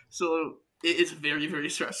 so it is very, very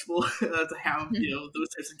stressful to have those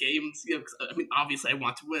types of games. I mean, obviously I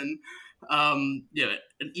want to win. And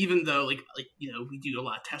even though we do a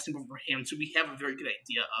lot of testing beforehand, so we have a very good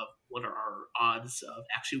idea of what are our odds of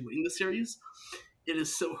actually winning the series. It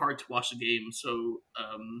is so hard to watch the game. So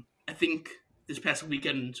I think this past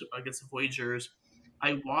weekend against the Voyagers,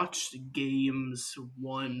 I watched games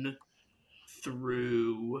 1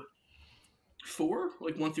 through 4,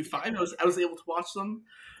 like 1 through 5. I was able to watch them.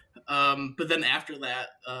 But then after that,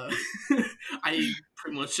 I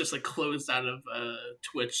pretty much just closed out of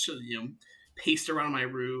Twitch, paced around my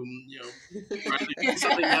room, trying to do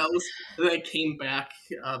something else. And then I came back,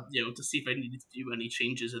 to see if I needed to do any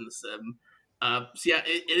changes in the sim. So yeah,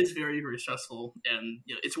 it is very, very stressful, and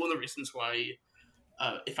it's one of the reasons why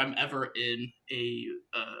if I'm ever in a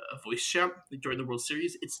voice chat during the World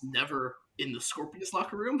Series, it's never in the Scorpions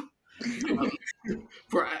locker room.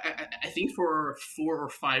 I think for 4 or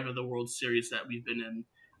 5 of the World Series that we've been in,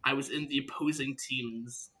 I was in the opposing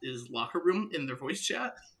team's locker room in their voice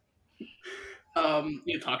chat,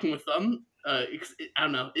 talking with them. I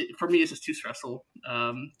don't know. For me, it's just too stressful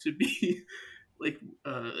to be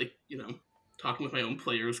talking with my own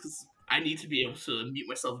players because I need to be able to mute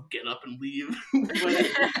myself, get up, and leave when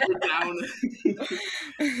I'm down.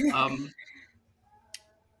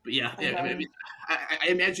 But yeah, I mean, I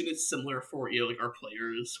imagine it's similar for our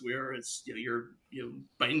players, where it's you're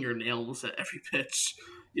biting your nails at every pitch,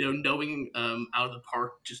 knowing out of the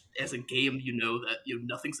park just as a game, that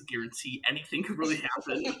nothing's a guarantee. Anything could really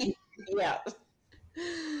happen. Yeah.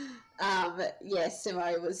 Yeah,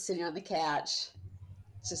 Simo was sitting on the couch,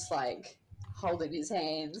 just like holding his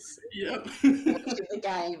hands, Yep. watching the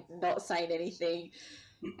game, not saying anything.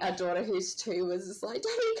 Our daughter, who's 2, was just like,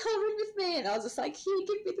 "Daddy, come in with me," and I was just like, "Here,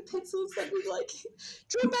 give me the pencils. Let me draw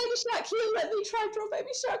Baby Shark. Here, let me try and draw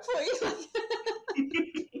Baby Shark for you."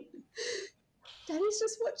 Daddy's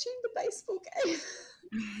just watching the baseball game.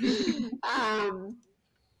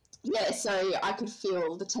 Yeah, so I could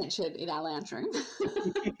feel the tension in our lounge room.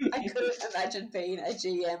 I couldn't imagine being a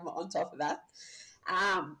GM on top of that.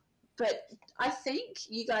 But I think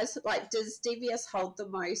you guys, does DVS hold the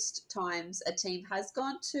most times a team has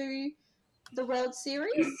gone to the World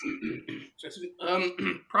Series?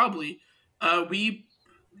 Probably. We,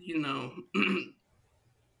 you know,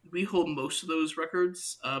 we hold most of those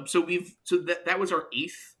records. So that was our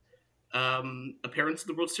 8th appearance in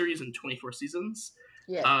the World Series in 24 seasons.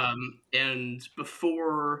 Yeah. And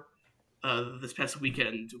before this past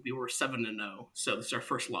weekend, we were 7-0. So this is our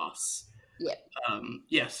first loss. Yeah.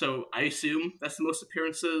 Yeah. So I assume that's the most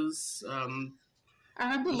appearances. I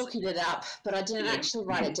remember looking it up, but I didn't Yeah. actually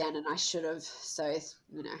write it down, and I should have. So,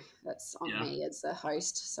 that's on Yeah. me as the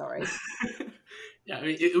host. Sorry. Yeah, I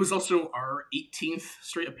mean, it was also our 18th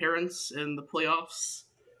straight appearance in the playoffs.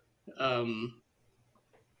 I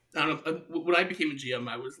don't know, when I became a GM,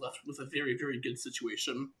 I was left with a very, very good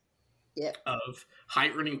situation. Yep. Of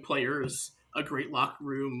high-earning players, a great locker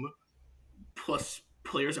room, plus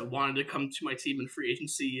players that wanted to come to my team in free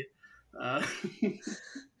agency. The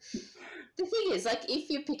thing is, if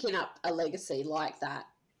you're picking up a legacy like that,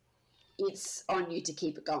 it's on you to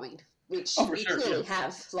keep it going, which Oh, for you sure, clearly yeah.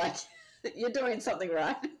 have. You're doing something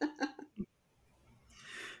right.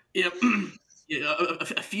 Yeah, yeah,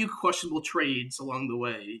 a few questionable trades along the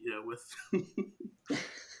way, with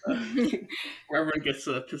where everyone gets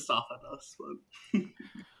pissed off at us. But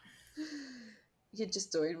You're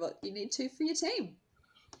just doing what you need to for your team.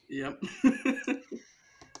 Yep.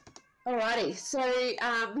 Alrighty, so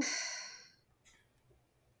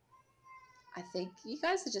I think you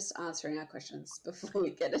guys are just answering our questions before we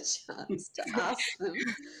get a chance to ask them.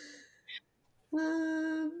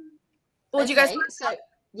 Well, do you guys? Okay, so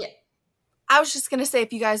yeah. I was just gonna say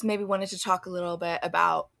if you guys maybe wanted to talk a little bit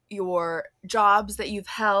about your jobs that you've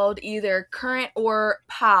held, either current or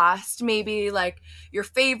past, maybe like your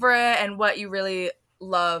favorite and what you really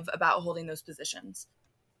love about holding those positions.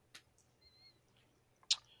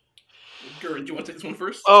 Gurren, do you want to take this one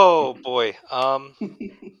first? Oh boy.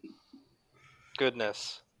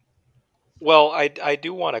 Goodness. Well, I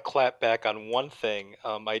do want to clap back on one thing.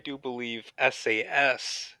 I do believe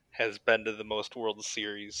SAS has been to the most World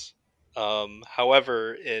Series.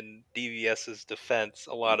 However, in DVS's defense,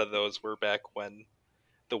 a lot of those were back when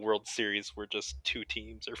the World Series were just 2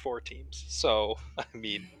 teams or 4 teams. So, I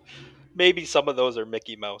mean, maybe some of those are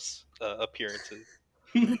Mickey Mouse appearances.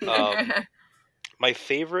 My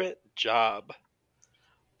favorite job,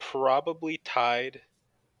 probably tied.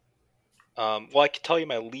 Well, I can tell you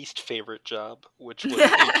my least favorite job, which was Go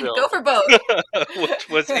HO, for both. which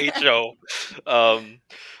was HO.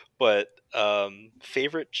 But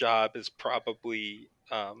favorite job is probably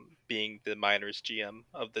being the minors GM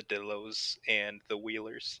of the Dillos and the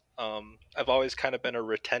Wheelers. I've always kind of been a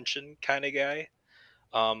retention kind of guy.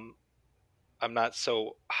 Um, I'm not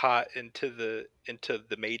so hot into the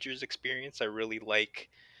majors experience. I really like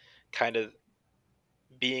kind of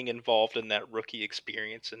being involved in that rookie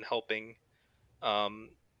experience and helping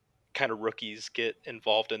kind of rookies get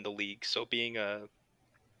involved in the league. So being a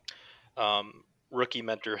rookie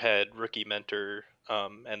mentor head, rookie mentor,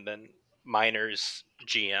 and then minors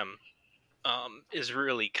GM is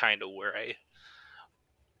really kind of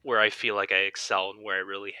where I feel like I excel and where I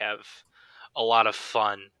really have a lot of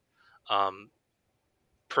fun um,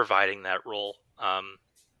 providing that role.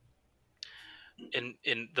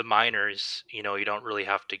 In the minors, you don't really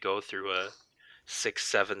have to go through a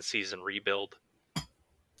 6-7 season rebuild.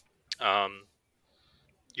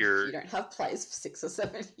 You don't have plays for 6 or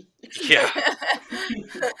 7 years. Yeah.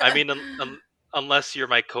 I mean, unless you're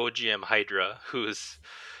my co-GM Hydra, whose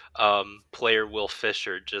player Will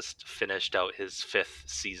Fisher just finished out his 5th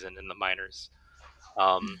season in the minors.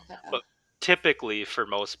 But typically, for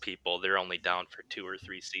most people, they're only down for 2 or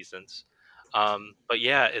 3 seasons. But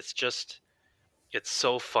yeah, it's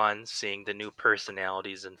so fun seeing the new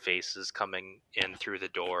personalities and faces coming in through the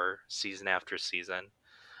door season after season.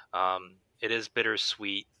 It is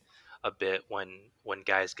bittersweet a bit when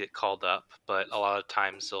guys get called up, but a lot of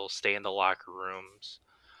times they'll stay in the locker rooms.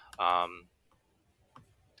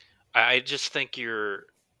 I just think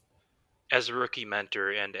as a rookie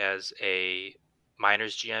mentor and as a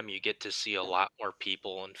minors GM, you get to see a lot more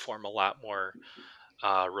people and form a lot more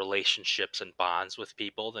relationships and bonds with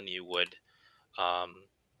people than you would um,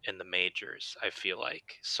 in the majors. I feel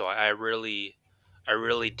like so. I really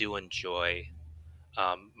do enjoy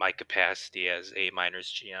my capacity as a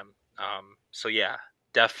minors GM. So yeah,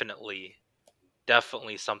 definitely,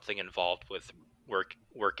 definitely something involved with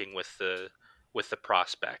working with the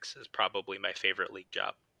prospects is probably my favorite league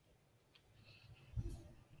job.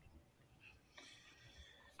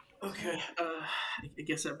 Okay, I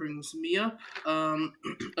guess that brings me up. I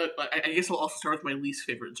guess I'll also start with my least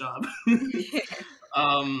favorite job.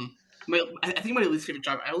 um, I think my least favorite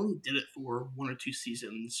job, I only did it for 1 or 2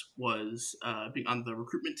 seasons, was being on the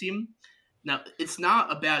recruitment team. Now, it's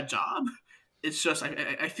not a bad job. It's just,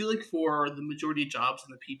 I feel like for the majority of jobs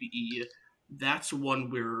in the PBE, that's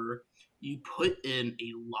one where you put in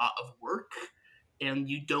a lot of work and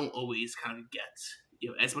you don't always kind of get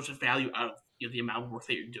as much value out of the amount of work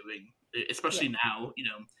that you're doing. Yeah. Especially now,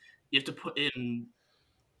 you have to put in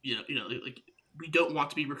like we don't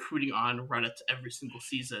want to be recruiting on Reddit every single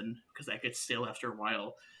season because that gets stale after a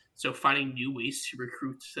while. So finding new ways to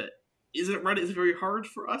recruit that isn't Reddit is very hard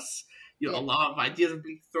for us. A Yeah. lot of ideas have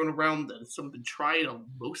been thrown around and some have been tried.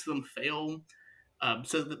 Most of them fail.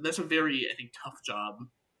 So that's a very, I think, tough job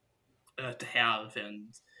to have.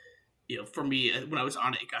 And for me, when I was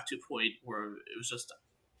on it, it got to a point where it was just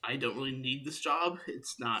I don't really need this job.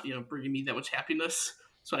 It's not bringing me that much happiness.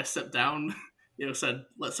 So I stepped down. Said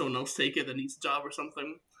let someone else take it that needs a job or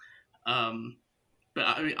something. Um, but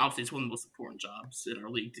I mean, obviously, it's one of the most important jobs in our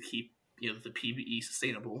league to keep the PBE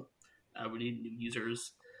sustainable. We need new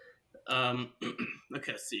users. Okay,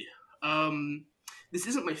 let's see. This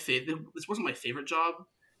isn't my favorite. This wasn't my favorite job,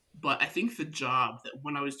 but I think the job that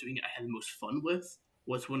when I was doing it, I had the most fun with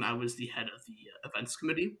was when I was the head of the events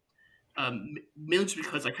committee. Mainly just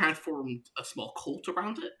because I kind of formed a small cult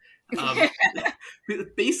around it.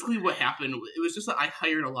 Basically, what happened, it was just that I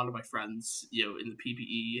hired a lot of my friends, in the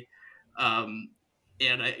PBE,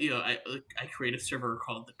 and I created a server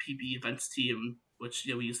called the PBE Events Team, which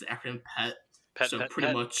we use the acronym PET. So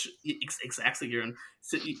pretty much exactly, Garen.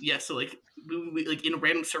 So yeah, so like we like in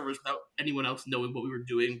random servers without anyone else knowing what we were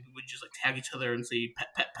doing, we would just like tag each other and say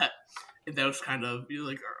pet pet pet, and that was kind of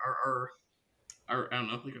like our I don't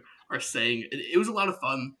know, like our saying. It was a lot of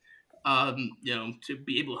fun, to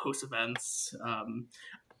be able to host events.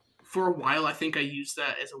 For a while, I think I used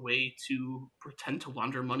that as a way to pretend to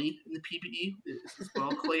launder money in the PBE, is what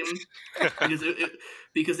I'll claim,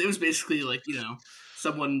 because it was basically like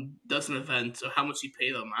someone does an event, so how much you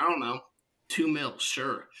pay them? I don't know. 2 mil,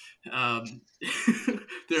 sure.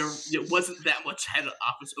 There wasn't that much head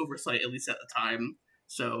office oversight, at least at the time.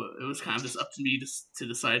 So it was kind of just up to me to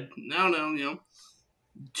decide. No,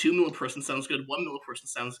 2 mil person sounds good. 1 mil person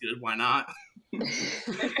sounds good. Why not?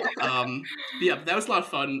 Yeah, that was a lot of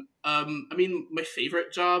fun. I mean, my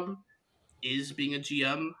favorite job is being a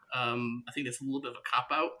GM. I think that's a little bit of a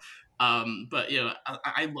cop out. But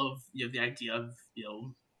I love the idea of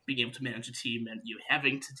being able to manage a team and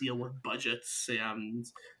having to deal with budgets and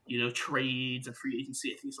trades and free agency.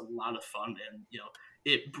 I think it's a lot of fun, and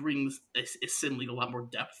it brings a sim league a lot more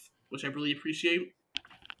depth, which I really appreciate.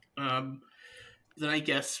 Then I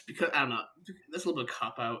guess because I don't know, that's a little bit of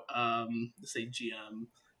cop out. To say GM.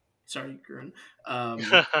 Sorry, Gurren.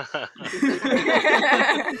 GM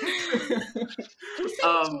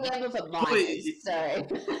of a minors, so.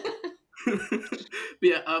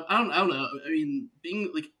 Yeah, I don't know. I mean,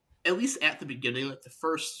 being like at least at the beginning, like the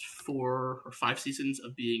first 4 or 5 seasons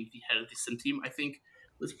of being the head of the sim team, I think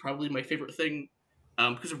was probably my favorite thing.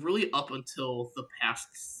 Because really up until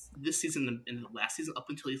this season and the last season, up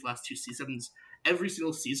until these last 2 seasons, every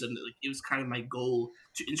single season, like it was kind of my goal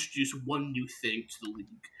to introduce one new thing to the league.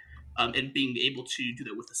 And being able to do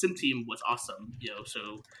that with the sim team was awesome.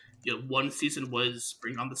 So one season was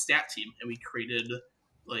bring on the stat team, and we created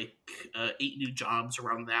like 8 new jobs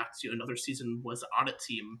around that. Another season was the audit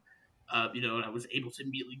team. And I was able to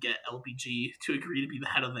immediately get LBG to agree to be the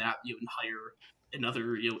head of that. And hire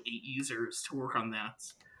another 8 users to work on that.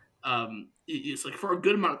 It's like for a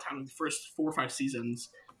good amount of time in the first 4 or 5 seasons,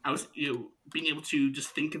 I was being able to just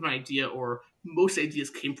think of an idea, or most ideas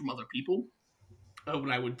came from other people.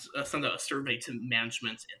 When I would send out a survey to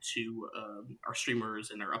management and to our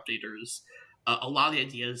streamers and our updaters, a lot of the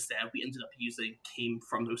ideas that we ended up using came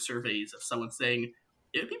from those surveys of someone saying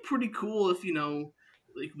it'd be pretty cool if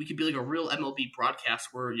like we could be like a real MLB broadcast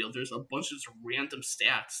where there's a bunch of just random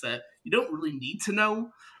stats that you don't really need to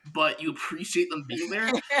know, but you appreciate them being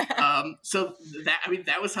there. So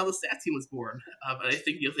that was how the stat team was born, and I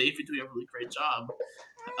think they've been doing a really great job.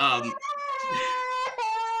 Um,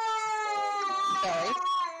 Sorry.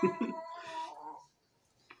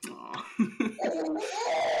 aw.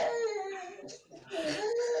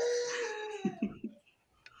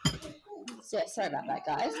 So, sorry about that,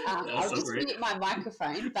 guys. I'll So just great. mute my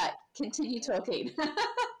microphone, but continue talking.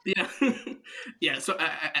 Yeah, yeah. So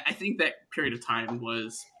I think that period of time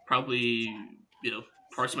was probably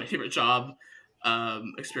parts of my favorite job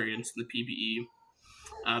experience in the PBE.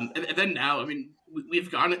 And then now, I mean,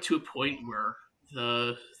 we've gotten it to a point where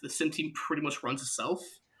the sim team pretty much runs itself.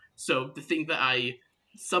 So the thing that I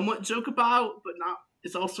somewhat joke about, but not,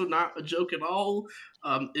 it's also not a joke at all,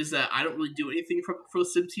 is that I don't really do anything for the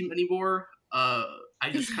sim team anymore. I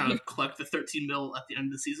just kind of collect the 13 mil at the end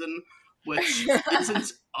of the season, which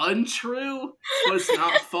isn't untrue, but it's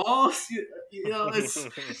not false.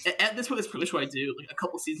 It's at this point, it's pretty much what I do. Like a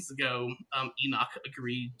couple seasons ago, Enoch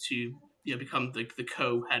agreed to become the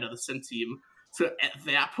co-head of the sim team. So at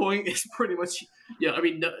that point, it's pretty much I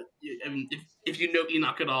mean, no, I mean, if you know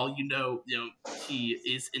Enoch at all, he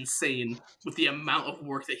is insane with the amount of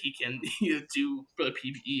work that he can do for the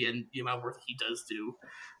PBE and the amount of work that he does do.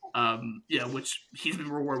 Which he's been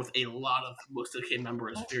rewarded with a lot of most of the K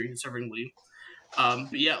members very deservingly.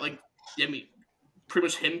 But yeah, I mean, pretty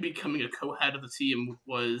much him becoming a co-head of the team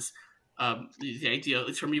was the idea. At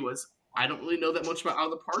least for me, was I don't really know that much about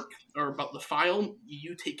Out of the Park or about the file.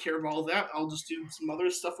 You take care of all that. I'll just do some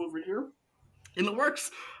other stuff over here, and it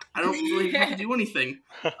works. I don't really have to do anything,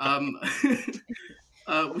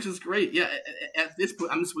 which is great. Yeah, at this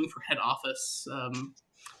point, I'm just waiting for head office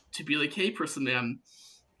to be like, "Hey, person man,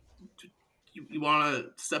 you want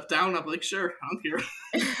to step down?" I'm like, "Sure, I'm here."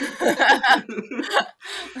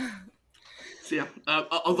 So yeah,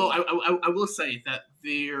 although I will say that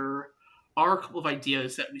there are a couple of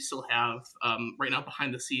ideas that we still have right now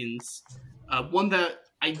behind the scenes. One that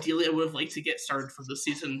ideally I would have liked to get started for this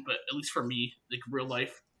season, but at least for me, like real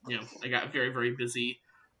life, I got very very busy.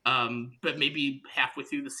 But maybe halfway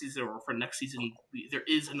through the season or for next season, there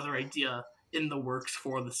is another idea in the works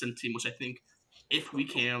for the sim team, which I think if we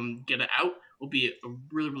can get it out, will be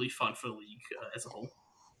really really fun for the league as a whole.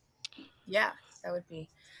 Yeah, that would be.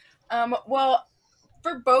 Well,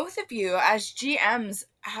 for both of you as GMs,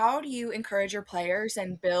 how do you encourage your players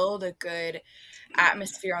and build a good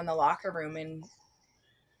atmosphere on the locker room, and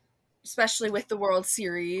especially with the World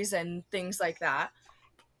Series and things like that?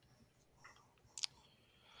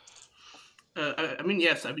 I mean,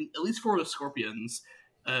 yes. I mean, at least for the Scorpions,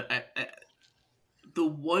 the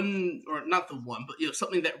one, or not the one, but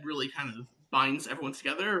something that really kind of binds everyone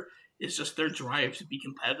together is just their drive to be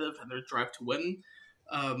competitive and their drive to win.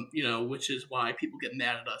 Which is why people get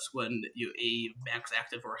mad at us when a max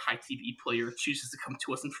active or high TV player chooses to come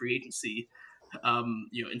to us in free agency,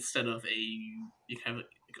 instead of kind of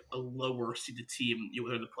a lower seeded team,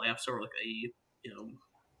 whether the playoffs or like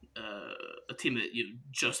a team that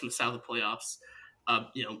just missed out of the playoffs.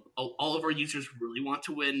 All of our users really want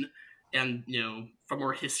to win, and from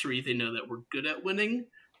our history, they know that we're good at winning,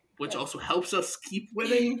 which also helps us keep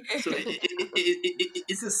winning. So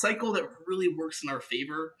it's a cycle that really works in our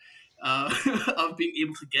favor of being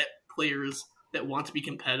able to get players that want to be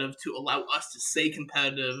competitive to allow us to stay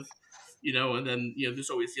competitive. And then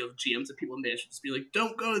there's always GMs and people in management just be like,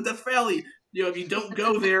 "Don't go to Death Valley." If you don't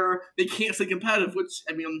go there, they can't stay competitive, which,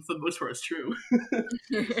 I mean, for the most part, is true.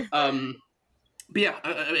 But yeah,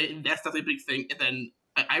 I mean, that's definitely a big thing. And then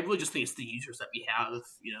I really just think it's the users that we have,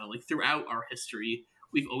 like throughout our history,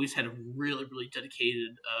 we've always had really, really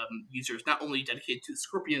dedicated users, not only dedicated to the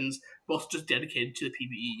Scorpions, but also just dedicated to the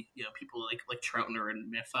PBE. People like Troutner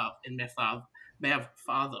and Mav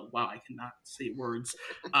Father. Wow, I cannot say words.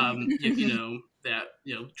 That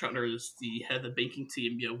Troutner is the head of the banking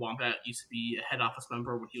team. Wombat used to be a head office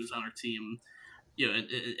member when he was on our team.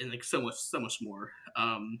 And like so much more.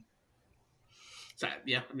 So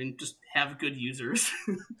yeah, I mean, just have good users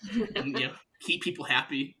and keep people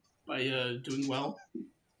happy by doing well.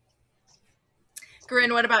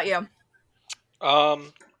 Corinne, what about you?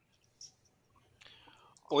 Well,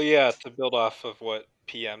 yeah. To build off of what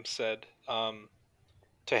PM said,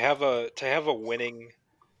 to have a winning,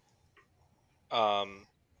 um,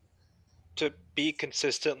 to be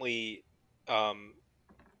consistently um,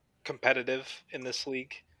 competitive in this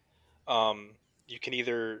league, you can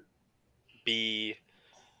either be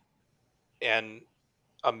an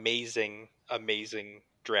amazing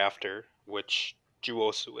drafter, which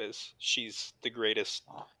Juosu is. She's the greatest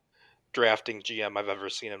drafting GM I've ever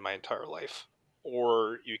seen in my entire life.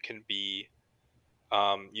 Or you can be,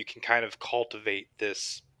 you can kind of cultivate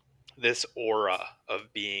this aura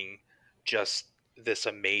of being just this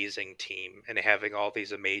amazing team and having all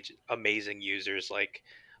these amazing users like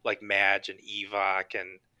Madge and Evok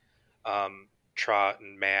and Trot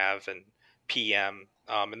and Mav and PM,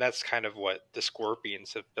 and that's kind of what the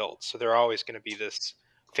Scorpions have built. So they're always going to be this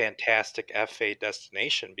fantastic FA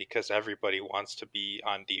destination because everybody wants to be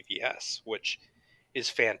on DVS, which is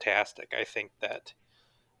fantastic. I think that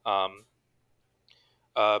um,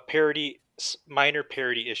 minor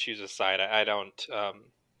parity issues aside, I don't. Um,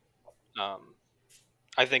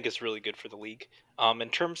 I think it's really good for the league. In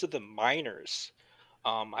terms of the minors,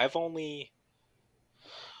 um, I've only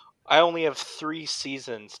I only have 3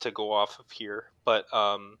 seasons to go off of here, but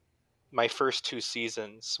my first 2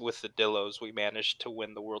 seasons with the Dillos, we managed to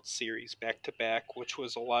win the World Series back to back, which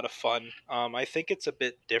was a lot of fun. I think it's a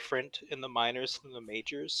bit different in the minors than the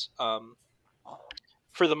majors.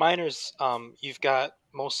 For the minors, you've got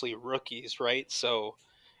mostly rookies, right? So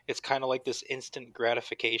it's kind of like this instant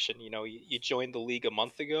gratification. You know, you joined the league a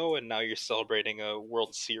month ago, and now you're celebrating a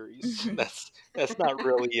World Series. That's not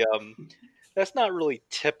really that's not really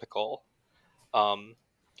typical. Um,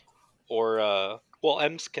 or well,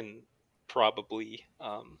 Ems can probably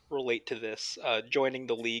relate to this. Joining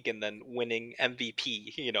the league and then winning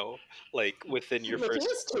MVP. You know, like within your Look, he first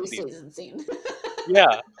was couple of 2 seasons. seasons in.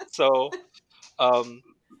 Yeah. So um,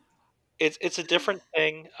 it's a different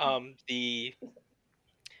thing. The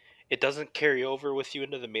It doesn't carry over with you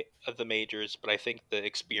into the majors, but I think the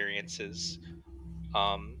experience is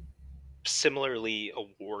um, similarly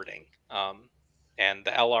awarding. And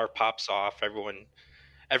the LR pops off.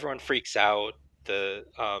 Everyone freaks out. The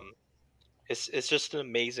It's just an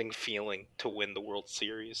amazing feeling to win the World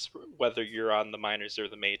Series, whether you're on the minors or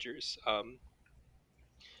the majors.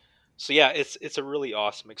 So yeah, it's a really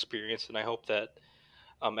awesome experience, and I hope that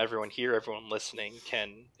everyone here, everyone listening,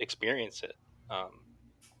 can experience it. Um,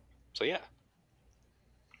 so yeah.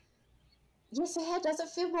 Yeah, so how does it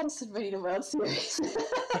feel, Madison, winning a World Series?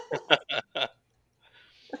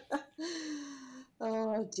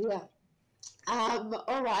 Oh dear.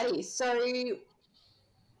 Alrighty, so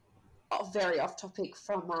very off topic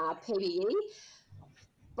from PBE.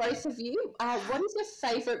 Both of you, what is your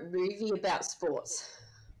favourite movie about sports?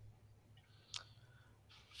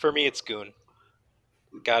 For me, it's Goon.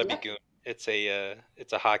 Gotta be Yep, Goon. It's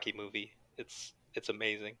a hockey movie. It's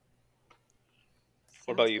amazing.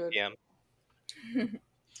 What about sounds you, good. PM?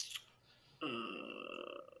 Uh,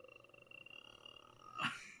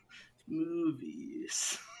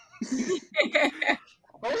 movies.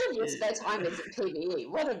 All of your spare time is at PBE.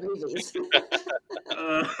 What are movies?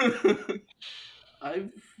 Uh,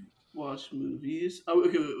 I've watched movies. Oh,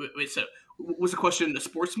 okay. Wait. So, was the question a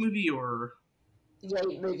sports movie or? Yeah,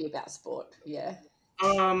 movie about sport. Yeah.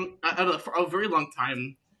 I don't know. For a very long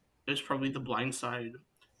time, it was probably The Blind Side.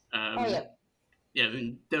 Oh Um, yeah. yeah, I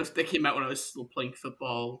mean, that came out when I was still playing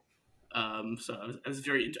football. So I was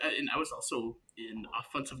very, and I was also in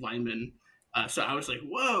offensive lineman. So I was like,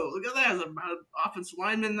 "Whoa, look at that! It's about offensive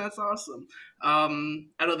lineman. That's awesome." I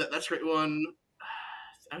know that's a great one.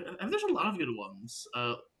 There's a lot of good ones.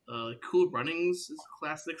 Cool Runnings is a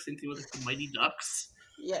classic. Same thing with like, the Mighty Ducks.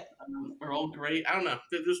 Yeah. Are all great. I don't know.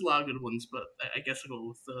 There's a lot of good ones, but I guess I'll go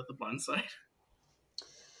with the Blind Side.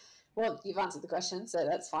 Well, you've answered the question, so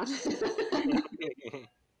that's fine.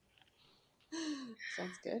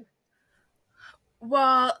 Sounds good.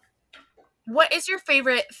 Well, what is your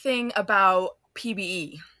favorite thing about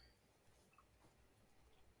PBE?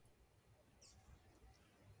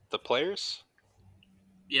 The players?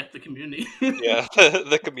 Yeah, the community. Yeah,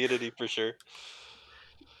 the community for sure.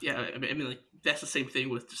 Yeah, I mean, like that's the same thing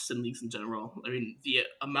with just sim leagues in general. I mean, the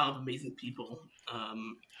amount of amazing people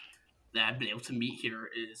that I've been able to meet here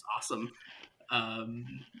is awesome.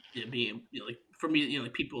 Being like for me,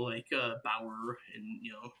 like people like Bauer and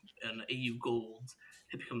and AU Gold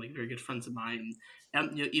have become like very good friends of mine,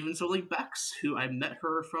 and even so like Bex, who I met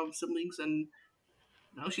her from sim leagues, and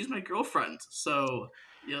now she's my girlfriend. So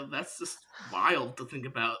that's just wild to think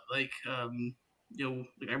about. Like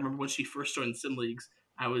like I remember when she first joined sim leagues,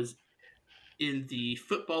 I was in the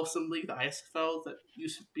football sim league, the ISFL that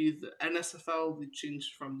used to be the NSFL. They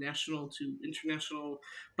changed from national to international.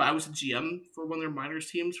 But I was a GM for one of their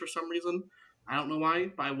minors teams for some reason. I don't know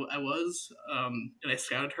why, but I was. And I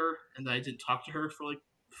scouted her, and I didn't talk to her for like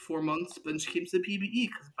 4 months. But then she came to the PBE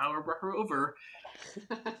because Bauer brought her over,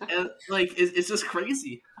 and like it's just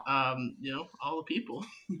crazy. All the people.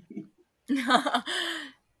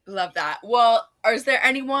 Love that. Well, is there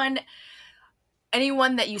anyone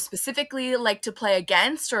that you specifically like to play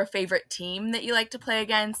against, or a favorite team that you like to play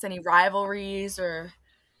against? Any rivalries or?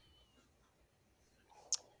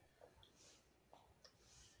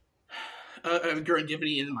 Gurren, do you have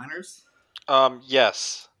any in the minors?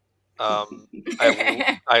 Yes.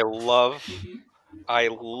 I love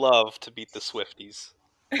to beat the Swifties.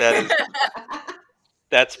 That is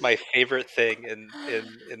that's my favorite thing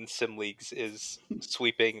in sim leagues is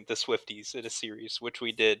sweeping the Swifties in a series, which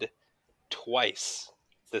we did twice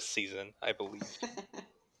this season, I believe.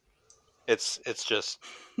 It's just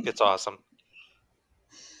it's awesome.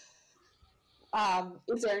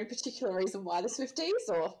 Is there any particular reason why the Swifties,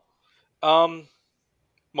 or Um,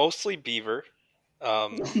 Mostly Beaver.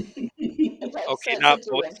 Um, okay, so okay, it's a not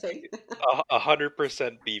GM most, thing?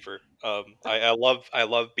 100% Beaver. I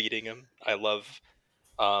love beating him. I love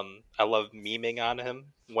memeing on him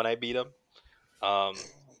when I beat him. Um,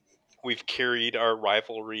 we've carried our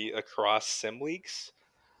rivalry across sim leagues.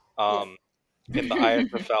 Yeah. Um, in the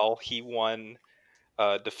ISFL, he won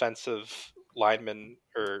defensive lineman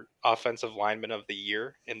or offensive lineman of the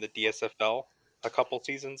year in the DSFL a couple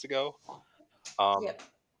seasons ago. Um, Yep.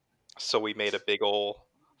 so we made a big ol'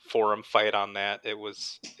 forum fight on that. It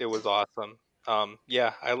was awesome.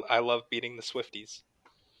 Yeah, I love beating the Swifties.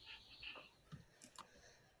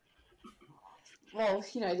 Well,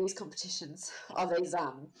 these competitions or these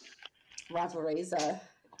rivalries are,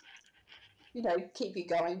 keep you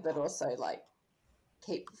going, but also like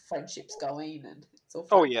keep friendships going, and it's all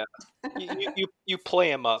Oh fun. yeah, you play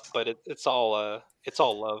them up, but it's all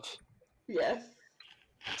love. Yeah,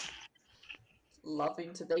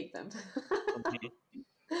 loving to beat them.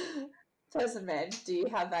 Mhm. Person man, do you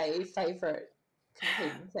have a favorite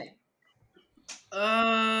competing thing?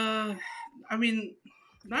 I mean,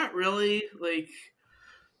 not really. Like,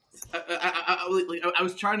 I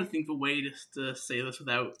was trying to think of a way to say this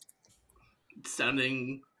without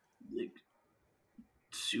sounding like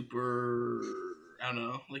super. I don't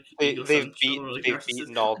know, like egocentric or like They've narcissist.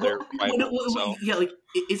 beaten all their rivals, so Yeah, like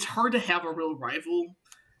it's hard to have a real rival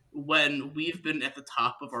when we've been at the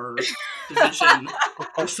top of our division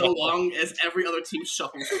for so long as every other team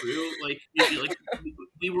shuffles through. Like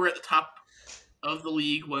we were at the top of the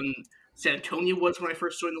league when San Antonio was when I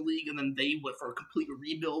first joined the league, and then they went for a complete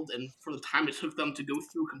rebuild. And for the time it took them to go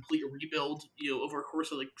through a complete rebuild, over a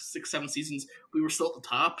course of like 6, 7 seasons, we were still at the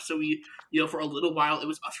top. So we, for a little while, it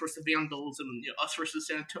was us versus the Vandals and us versus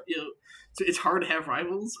San Antonio. So it's hard to have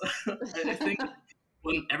rivals. I think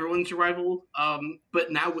when everyone's your rival.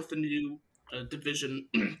 But now with the new division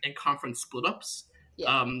and conference split ups,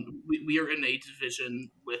 Yeah. we are in a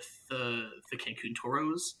division with the Cancun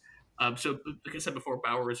Toros. So, like I said before,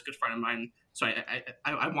 Bauer is a good friend of mine. So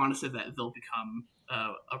I want to say that they'll become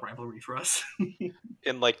a rivalry for us.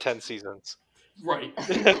 in like 10 seasons. Right.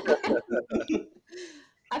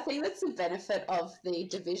 I think that's the benefit of the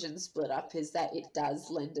division split up, is that it does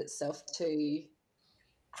lend itself to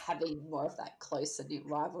having more of that closer knit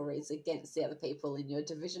rivalries against the other people in your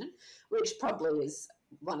division, which probably is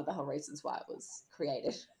one of the whole reasons why it was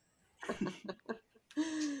created.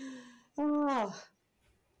 Oh,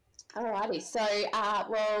 alrighty. So,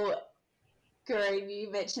 well, Guru,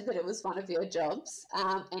 you mentioned that it was one of your jobs.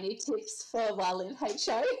 Any tips for while in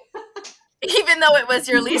HO? Even though it was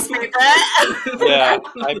your least favorite. Yeah,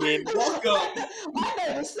 I mean, Welcome. I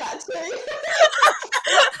noticed that too.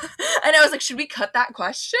 And I was like, should we cut that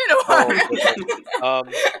question? Or oh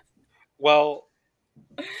goodness. Well,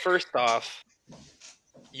 first off,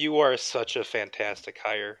 you are such a fantastic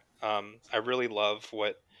hire. I really love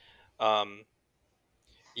what um,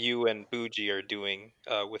 you and Bougie are doing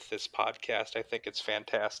with this podcast. I think it's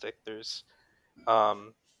fantastic.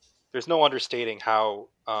 Um, there's no understating how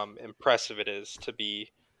impressive it is to be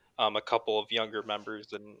a couple of younger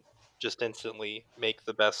members and just instantly make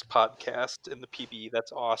the best podcast in the PBE.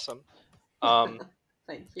 That's awesome. Um,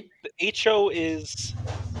 Thank you. the HO is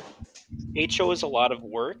a lot of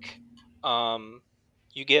work. Um,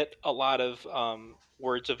 you get a lot of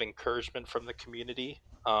words of encouragement from the community.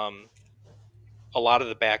 A lot of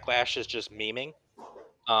the backlash is just memeing.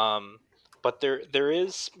 Um, but there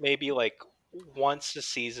is maybe like once a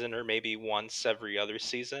season or maybe once every other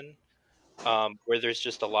season where there's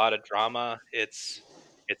just a lot of drama. It's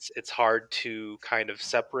hard to kind of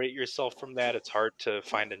separate yourself from that. It's hard to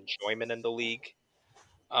find enjoyment in the league.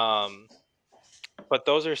 Um, but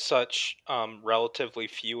those are such relatively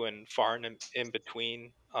few and far and in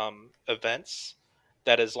between events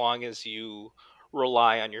that as long as you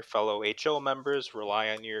rely on your fellow HO members, rely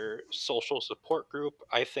on your social support group,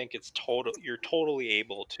 I think you're totally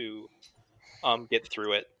able to get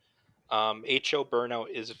through it. HO burnout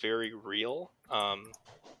is very real.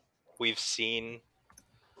 We've seen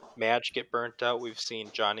Madge get burnt out. We've seen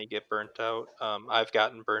Johnny get burnt out. I've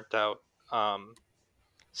gotten burnt out. Um,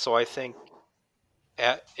 so I think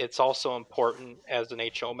it's also important as an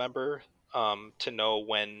HO member to know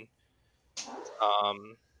when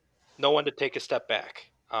No one to take a step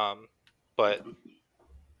back. But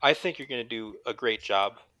I think you're going to do a great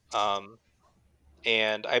job.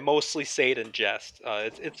 And I mostly say it in jest.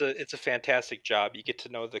 It's a fantastic job. You get to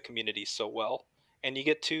know the community so well, and you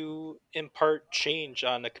get to impart change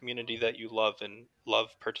on a community that you love and love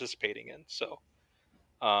participating in. So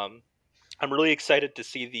um, I'm really excited to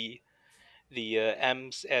see the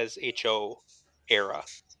M's as HO era.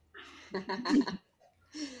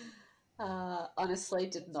 Honestly,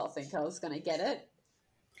 did not think I was going to get it.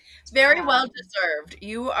 Very well deserved.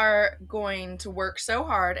 You are going to work so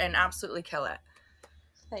hard and absolutely kill it.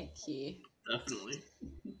 Thank you. Definitely.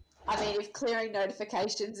 I mean, if clearing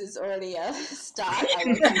notifications is already a start, I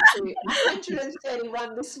looked into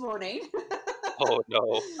 131 this morning. Oh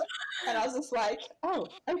no. And I was just like, oh,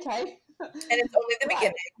 okay. And it's only the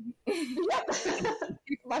beginning. Yep.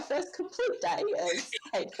 My first complete day is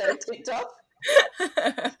 8:30 ticked off.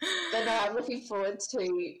 But no, I'm looking forward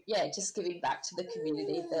to, just giving back to the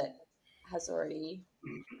community that has already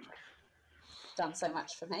done so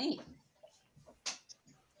much for me.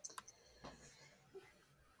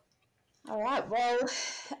 All right, well,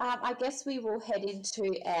 I guess we will head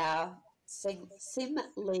into our Sim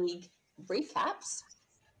League recaps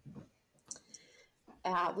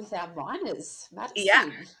with our minors,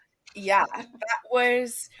 Madison. Yeah, that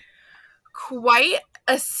was quite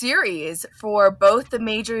a series for both the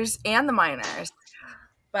majors and the minors.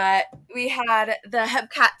 But we had the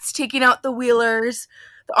Hepcats taking out the Wheelers,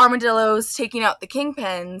 the Armadillos taking out the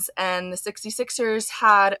Kingpins, and the 66ers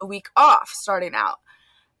had a week off starting out.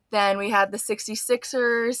 Then we had the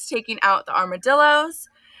 66ers taking out the Armadillos,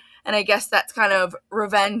 and I guess that's kind of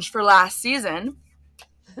revenge for last season.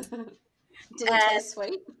 Did it taste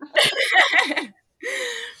sweet?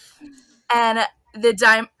 And the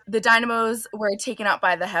Dynamos were taken out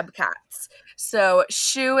by the Hepcats. So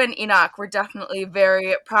Shu and Enoch were definitely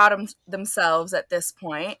very proud of themselves at this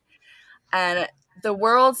point. And the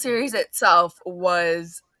World Series itself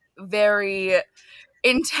was very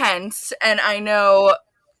intense. And I know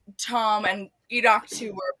Tom and Enoch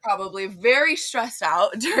too were probably very stressed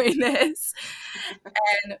out during this.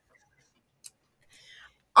 And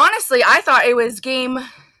honestly, I thought it was game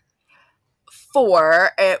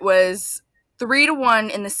 4. It was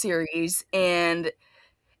 3-1 in the series, and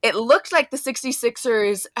it looked like the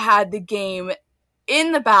 66ers had the game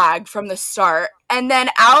in the bag from the start, and then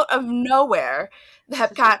out of nowhere, the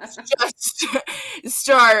Hepcats just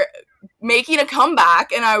start making a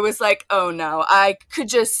comeback, and I was like, oh no. I could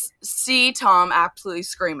just see Tom absolutely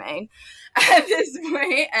screaming at this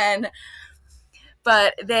point,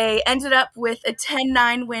 but they ended up with a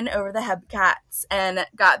 10-9 win over the Hepcats and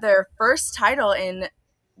got their first title in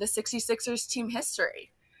the 66ers team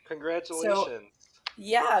history. Congratulations. So,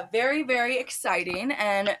 yeah, very, very exciting.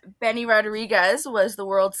 And Benny Rodriguez was the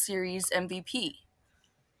World Series MVP.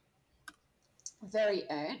 Very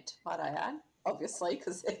earned, might I add, obviously,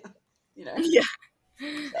 because, Yeah.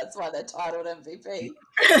 That's why they're titled MVP.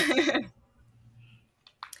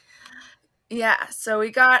 Yeah, so we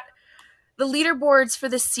got the leaderboards for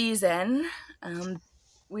the season.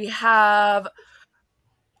 We have,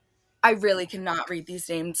 I really cannot read these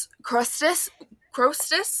names. Krustis,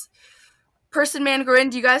 Person Man Grin,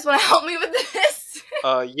 do you guys want to help me with this?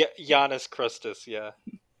 Giannis Krustis, yeah.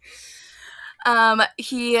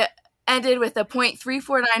 He ended with a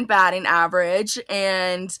 .349 batting average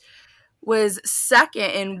and was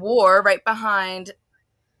second in WAR, right behind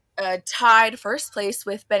tied first place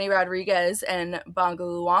with Benny Rodriguez and Bongo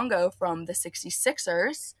Luongo from the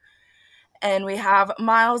 66ers. And we have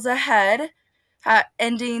Miles ahead,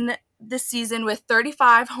 ending the season with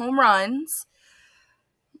 35 home runs,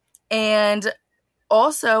 and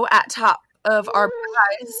also at top of our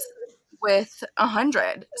prize with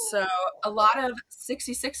 100. So a lot of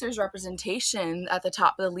 66ers representation at the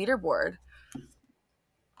top of the leaderboard.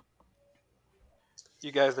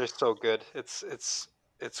 You guys are so good.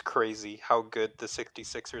 It's crazy how good the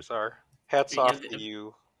 66ers are. Hats off to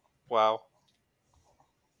you. Wow.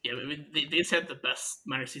 Yeah, I mean, they just had the best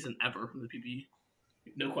minor season ever from the PB.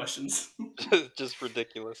 No questions. Just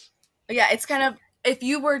ridiculous. Yeah, it's kind of, if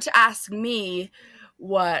you were to ask me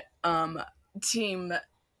what team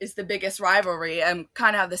is the biggest rivalry, I'm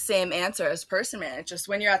kind of have the same answer as Person Man. It's just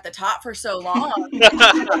when you're at the top for so long.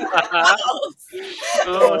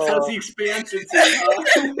 Oh, so the expansion team.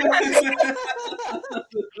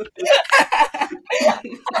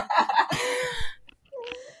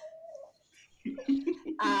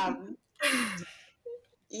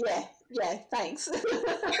 Yeah, thanks.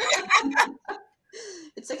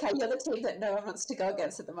 It's okay, you're the team that no one wants to go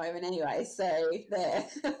against at the moment anyway, so there.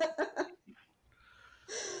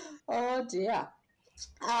 All Oh dear.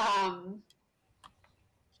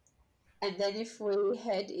 And then if we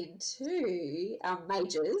head into our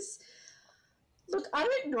majors, look, I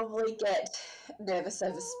don't normally get nervous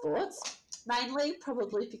over sports, mainly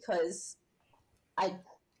probably because I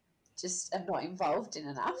just am not involved in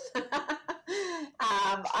enough.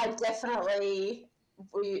 I definitely,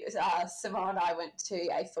 Simone and I went to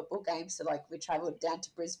a football game, so like we travelled down to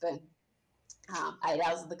Brisbane, 8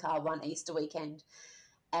 hours in the car one Easter weekend,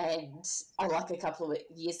 and I like a couple of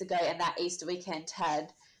years ago, and that Easter weekend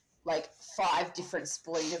had like 5 different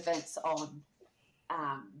sporting events on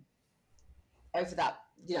over that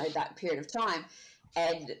that period of time,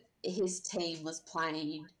 and his team was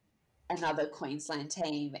playing another Queensland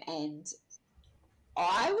team, and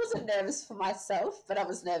I wasn't nervous for myself, but I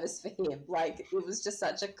was nervous for him. Like, it was just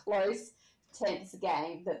such a close, tense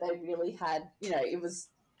game that they really had, it was.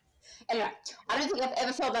 Anyway, I don't think I've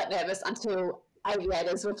ever felt that nervous until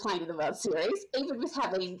Aviators were playing in the World Series, even with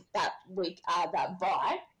having that week, that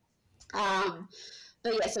bye.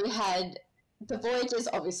 But yeah, so we had the Voyagers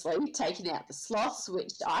obviously taking out the Sloths,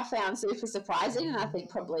 which I found super surprising, and I think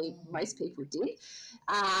probably most people did.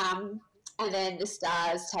 And then the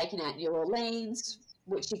Stars taking out New Orleans,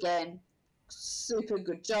 which again, super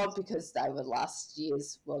good job because they were last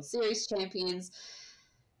year's World Series champions.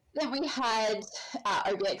 Then we had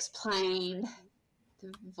OBX playing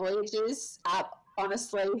the Voyagers.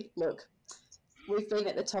 Honestly, look, we've been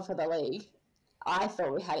at the top of the league. I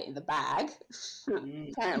thought we had it in the bag.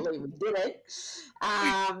 Apparently we didn't.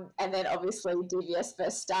 And then obviously DVS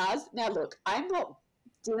versus Stars. Now look,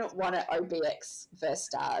 didn't want an OBX versus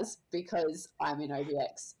Stars because I'm in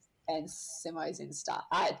OBX and Simo's in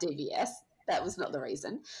DVS. That was not the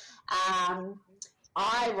reason.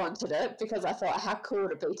 I wanted it because I thought, how cool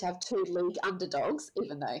would it be to have 2 league underdogs,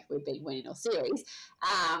 even though we've been winning all series,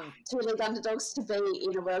 2 league underdogs to be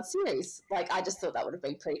in a World Series. Like, I just thought that would have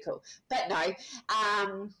been pretty cool. But no,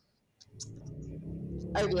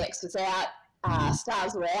 OBX was out,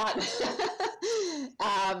 Stars were out,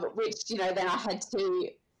 which, then I had to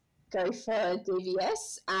go for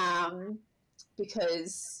DVS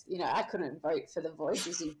because, I couldn't vote for the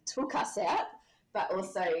Voyagers who took us out, but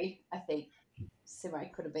also I think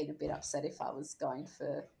Simo could have been a bit upset if I was going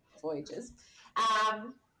for Voyagers.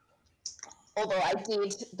 Although I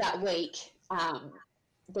did that week,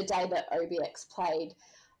 the day that OBX played,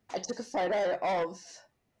 I took a photo of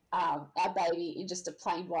our baby in just a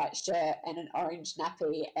plain white shirt and an orange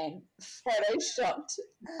nappy and photoshopped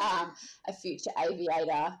a future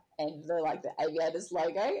aviator and the Aviators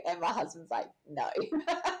logo, and my husband's like, no.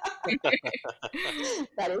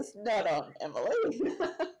 That is not on, Emily.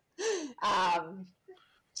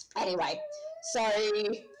 Anyway, so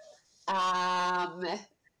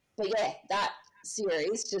but yeah, that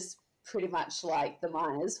series, just pretty much like the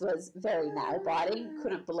Miners, was very nail biting.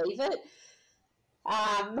 Couldn't believe it.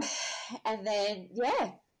 And then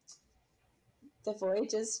yeah, the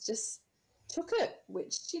Voyagers just took it,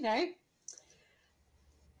 which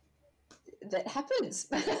that happens.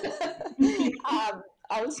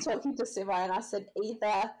 I was talking to Simo and I said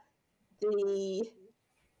either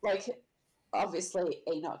obviously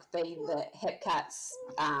Enoch being the Hepcats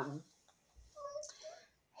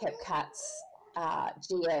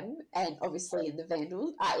GM, and obviously in the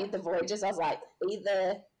in the Voyagers, I was like,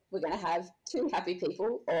 either we're going to have 2 happy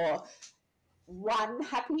people or one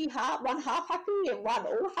happy heart, one half happy and one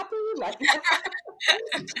all happy. Like,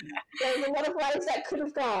 there's a lot of ways that could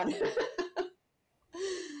have gone.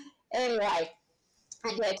 Anyway,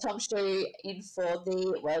 and yeah, Tom Shu in for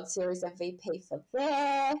the World Series MVP for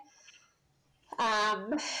there.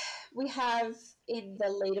 We have in the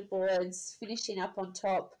leaderboards finishing up on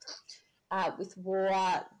top with War,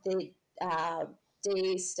 the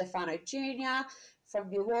Di Stefano Jr. from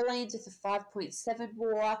New Orleans with a 5.7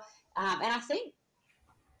 War. And I think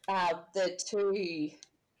the 2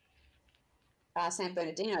 San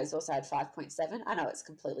Bernardinos also had 5.7. I know it's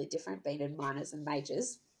completely different being in minors and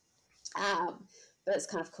majors. But it's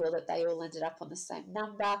kind of cool that they all ended up on the same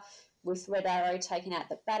number, with Red Arrow taking out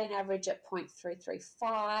the batting average at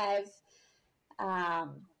 .335,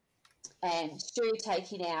 and Stu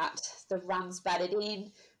taking out the runs batted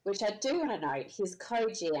in, which I do want to note, his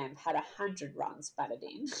co-GM had 100 runs batted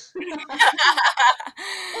in.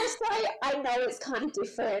 Also, I know it's kind of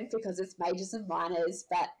different because it's majors and minors,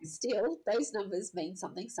 but still, those numbers mean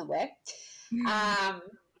something somewhere.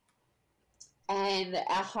 And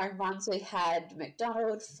our home runs, we had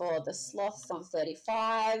McDonald for the Sloths on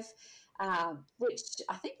 35, which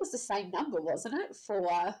I think was the same number, wasn't it,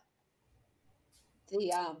 for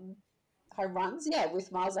the home runs? Yeah,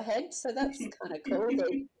 with miles ahead. So that's kind of cool.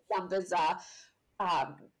 The numbers are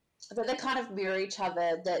that they kind of mirror each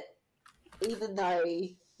other, that even though,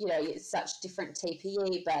 it's such different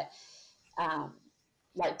TPE, but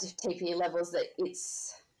like TPE levels, that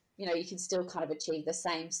it's, you can still kind of achieve the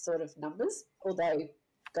same sort of numbers, although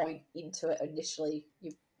going into it initially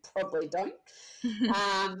you probably don't.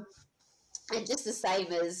 And just the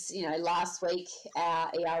same as, last week,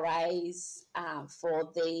 our ERAs for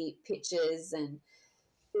the pitches, and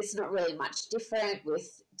it's not really much different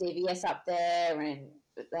with DVS up there and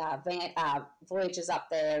Voyagers up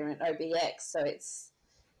there and OBX. So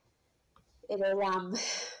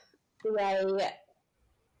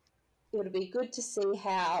it'll be good to see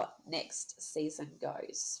how next season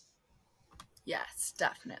goes. Yes,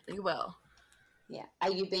 definitely will. Yeah.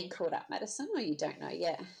 Are you being called up, Madison, or you don't know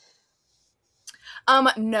yet?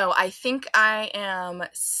 No, I think I am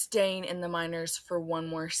staying in the minors for one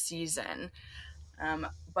more season.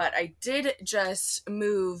 But I did just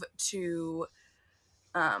move to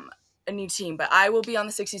a new team, but I will be on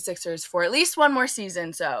the 66ers for at least one more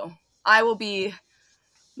season, so I will be,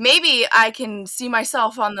 maybe I can see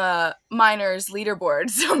myself on the minors leaderboard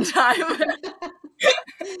sometime.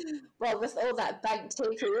 Well, with all that bank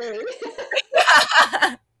TPE.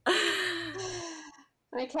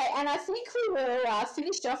 Okay, and I think we will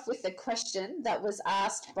finish off with the question that was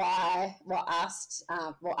asked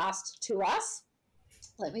to us.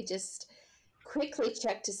 Let me just quickly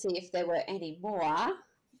check to see if there were any more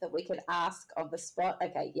that we could ask on the spot.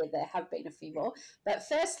 Okay, yeah, there have been a few more. But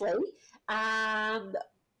firstly, Evok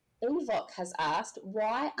has asked,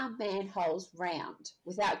 why are manholes round?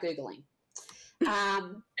 Without Googling.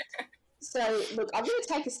 So, look, I'm going to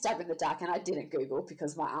take a stab in the dark, and I didn't Google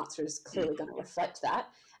because my answer is clearly going to reflect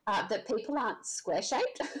that people aren't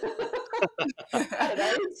square-shaped. I don't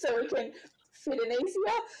know, so we can fit in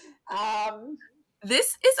easier.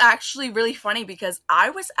 This is actually really funny because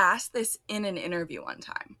I was asked this in an interview one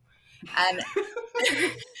time. And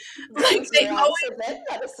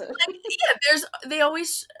they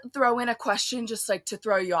always throw in a question just like to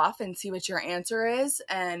throw you off and see what your answer is.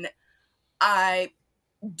 And I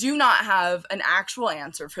do not have an actual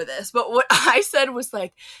answer for this, but what I said was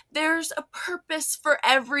like, there's a purpose for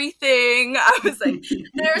everything. I was like,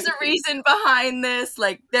 there's a reason behind this,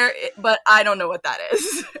 like but I don't know what that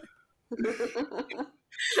is.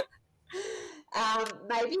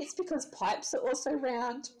 Maybe it's because pipes are also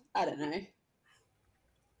round. I don't know.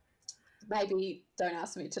 Maybe don't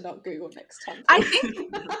ask me to not Google next time. I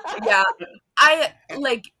think, yeah, I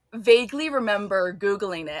like vaguely remember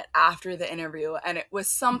Googling it after the interview, and it was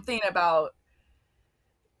something about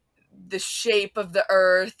the shape of the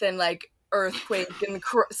earth and like earthquake and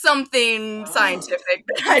something scientific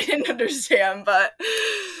that I didn't understand. But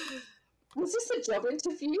was this a job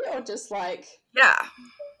interview or just like? Yeah.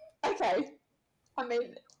 Okay. I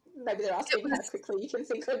mean, maybe they're asking how quickly you can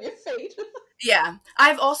think on your feet. Yeah.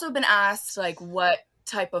 I've also been asked, like, what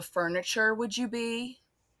type of furniture would you be?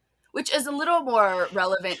 Which is a little more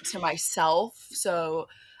relevant to myself. So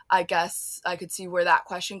I guess I could see where that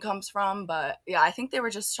question comes from. But yeah, I think they were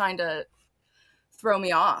just trying to throw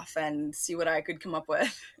me off and see what I could come up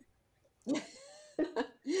with.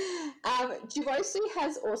 Juvosi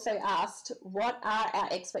has also asked, what are our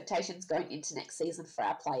expectations going into next season for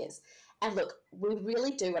our players? And look, we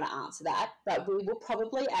really do want to answer that, but we will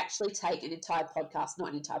probably actually take an entire podcast, not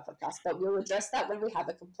an entire podcast, but we'll address that when we have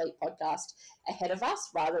a complete podcast ahead of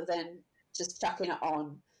us rather than just chucking it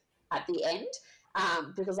on at the end,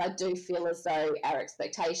 because I do feel as though our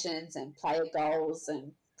expectations and player goals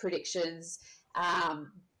and predictions,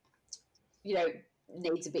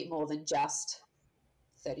 needs a bit more than just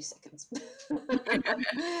 30 seconds.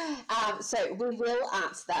 So we will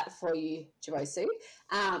answer that for you, Juvosu,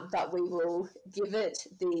 but we will give it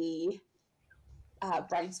the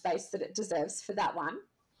brain space that it deserves for that one.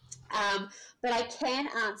 But I can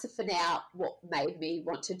answer for now what made me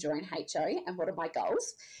want to join HO and what are my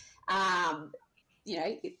goals.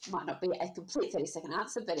 It might not be a complete 30-second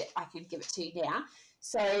answer, but I can give it to you now.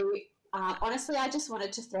 So honestly, I just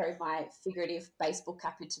wanted to throw my figurative baseball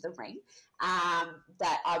cap into the ring,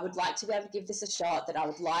 that I would like to be able to give this a shot, that I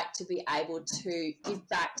would like to be able to give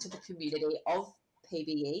back to the community of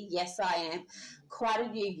PBE. Yes, I am quite a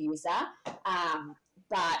new user,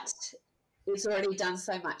 but it's already done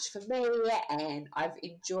so much for me and I've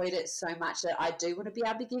enjoyed it so much that I do want to be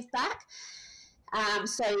able to give back.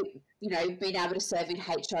 So, being able to serve in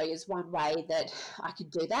HO is one way that I can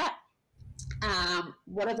do that.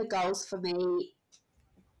 What are the goals for me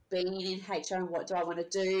being in HO and what do I want to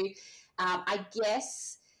do? I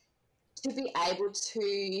guess to be able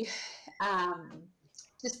to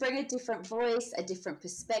just bring a different voice, a different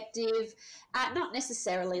perspective, not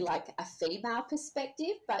necessarily like a female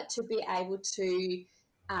perspective, but to be able to,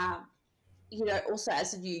 also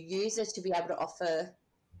as a new user, to be able to offer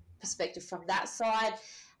perspective from that side.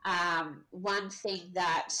 One thing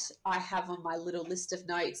that I have on my little list of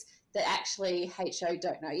notes that actually HO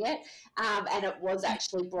don't know yet, and it was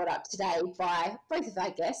actually brought up today by both of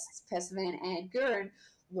our guests, Persiman and Gurun,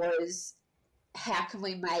 was how can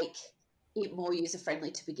we make it more user-friendly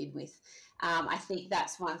to begin with. I think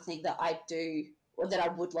that's one thing that I do, or that I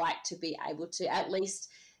would like to be able to at least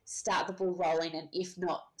start the ball rolling, and if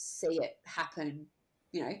not, see it happen,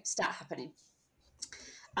 start happening.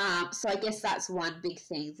 So I guess that's one big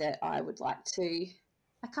thing that I would like to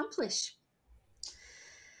accomplish.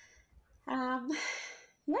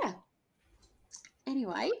 Yeah.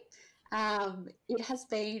 Anyway, it has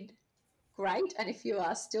been great, and if you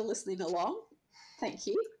are still listening along, thank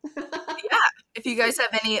you. Yeah, if you guys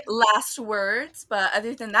have any last words, but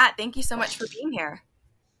other than that, thank you so much for being here.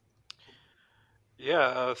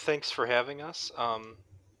 Yeah, thanks for having us. I'm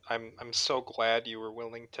so glad you were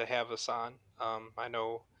willing to have us on. I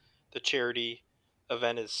know the charity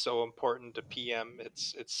event is so important to PM.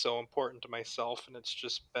 It's so important to myself, and it's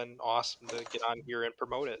just been awesome to get on here and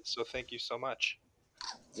promote it. So thank you so much.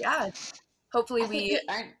 Yeah, hopefully I think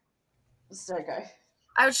sorry, go.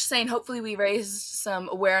 I was just saying, hopefully we raised some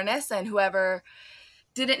awareness, and whoever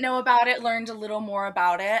didn't know about it learned a little more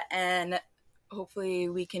about it, and hopefully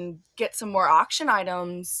we can get some more auction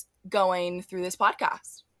items going through this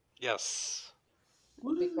podcast. Yes. It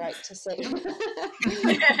would be great to see.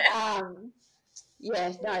 I'm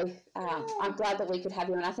glad that we could have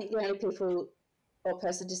you, and I think the only people or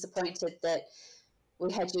person disappointed that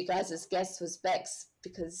we had you guys as guests was Bex,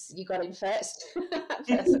 because you got in first.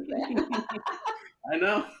 I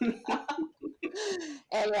know.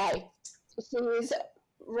 Anyway, she is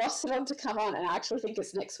rostered on to come on, and I actually think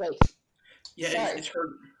it's next week. Yeah, So, it's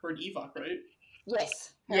her Evoc, right?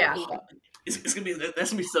 Yes. Yeah. That's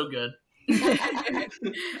gonna be so good.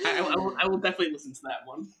 I will definitely listen to that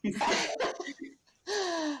one.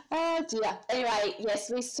 Oh dear. Anyway,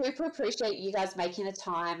 yes, we super appreciate you guys making the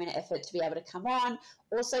time and effort to be able to come on.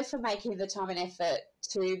 Also for making the time and effort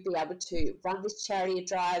to be able to run this charity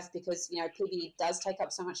drive, because PB does take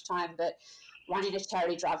up so much time, but running a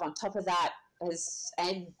charity drive on top of that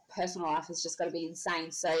and personal life has just got to be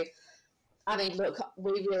insane. So I mean, look,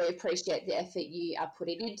 we really appreciate the effort you are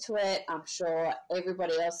putting into it. I'm sure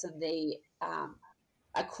everybody else in the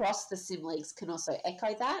across the sim leagues can also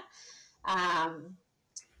echo that.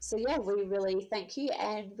 So yeah, we really thank you,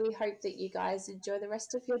 and we hope that you guys enjoy the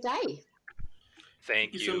rest of your day.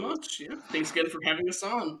 Thank you so much. Yeah. Thanks again for having us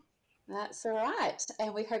on. That's all right.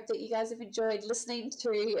 And we hope that you guys have enjoyed listening to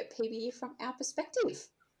PBE from our perspective.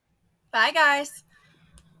 Bye, guys.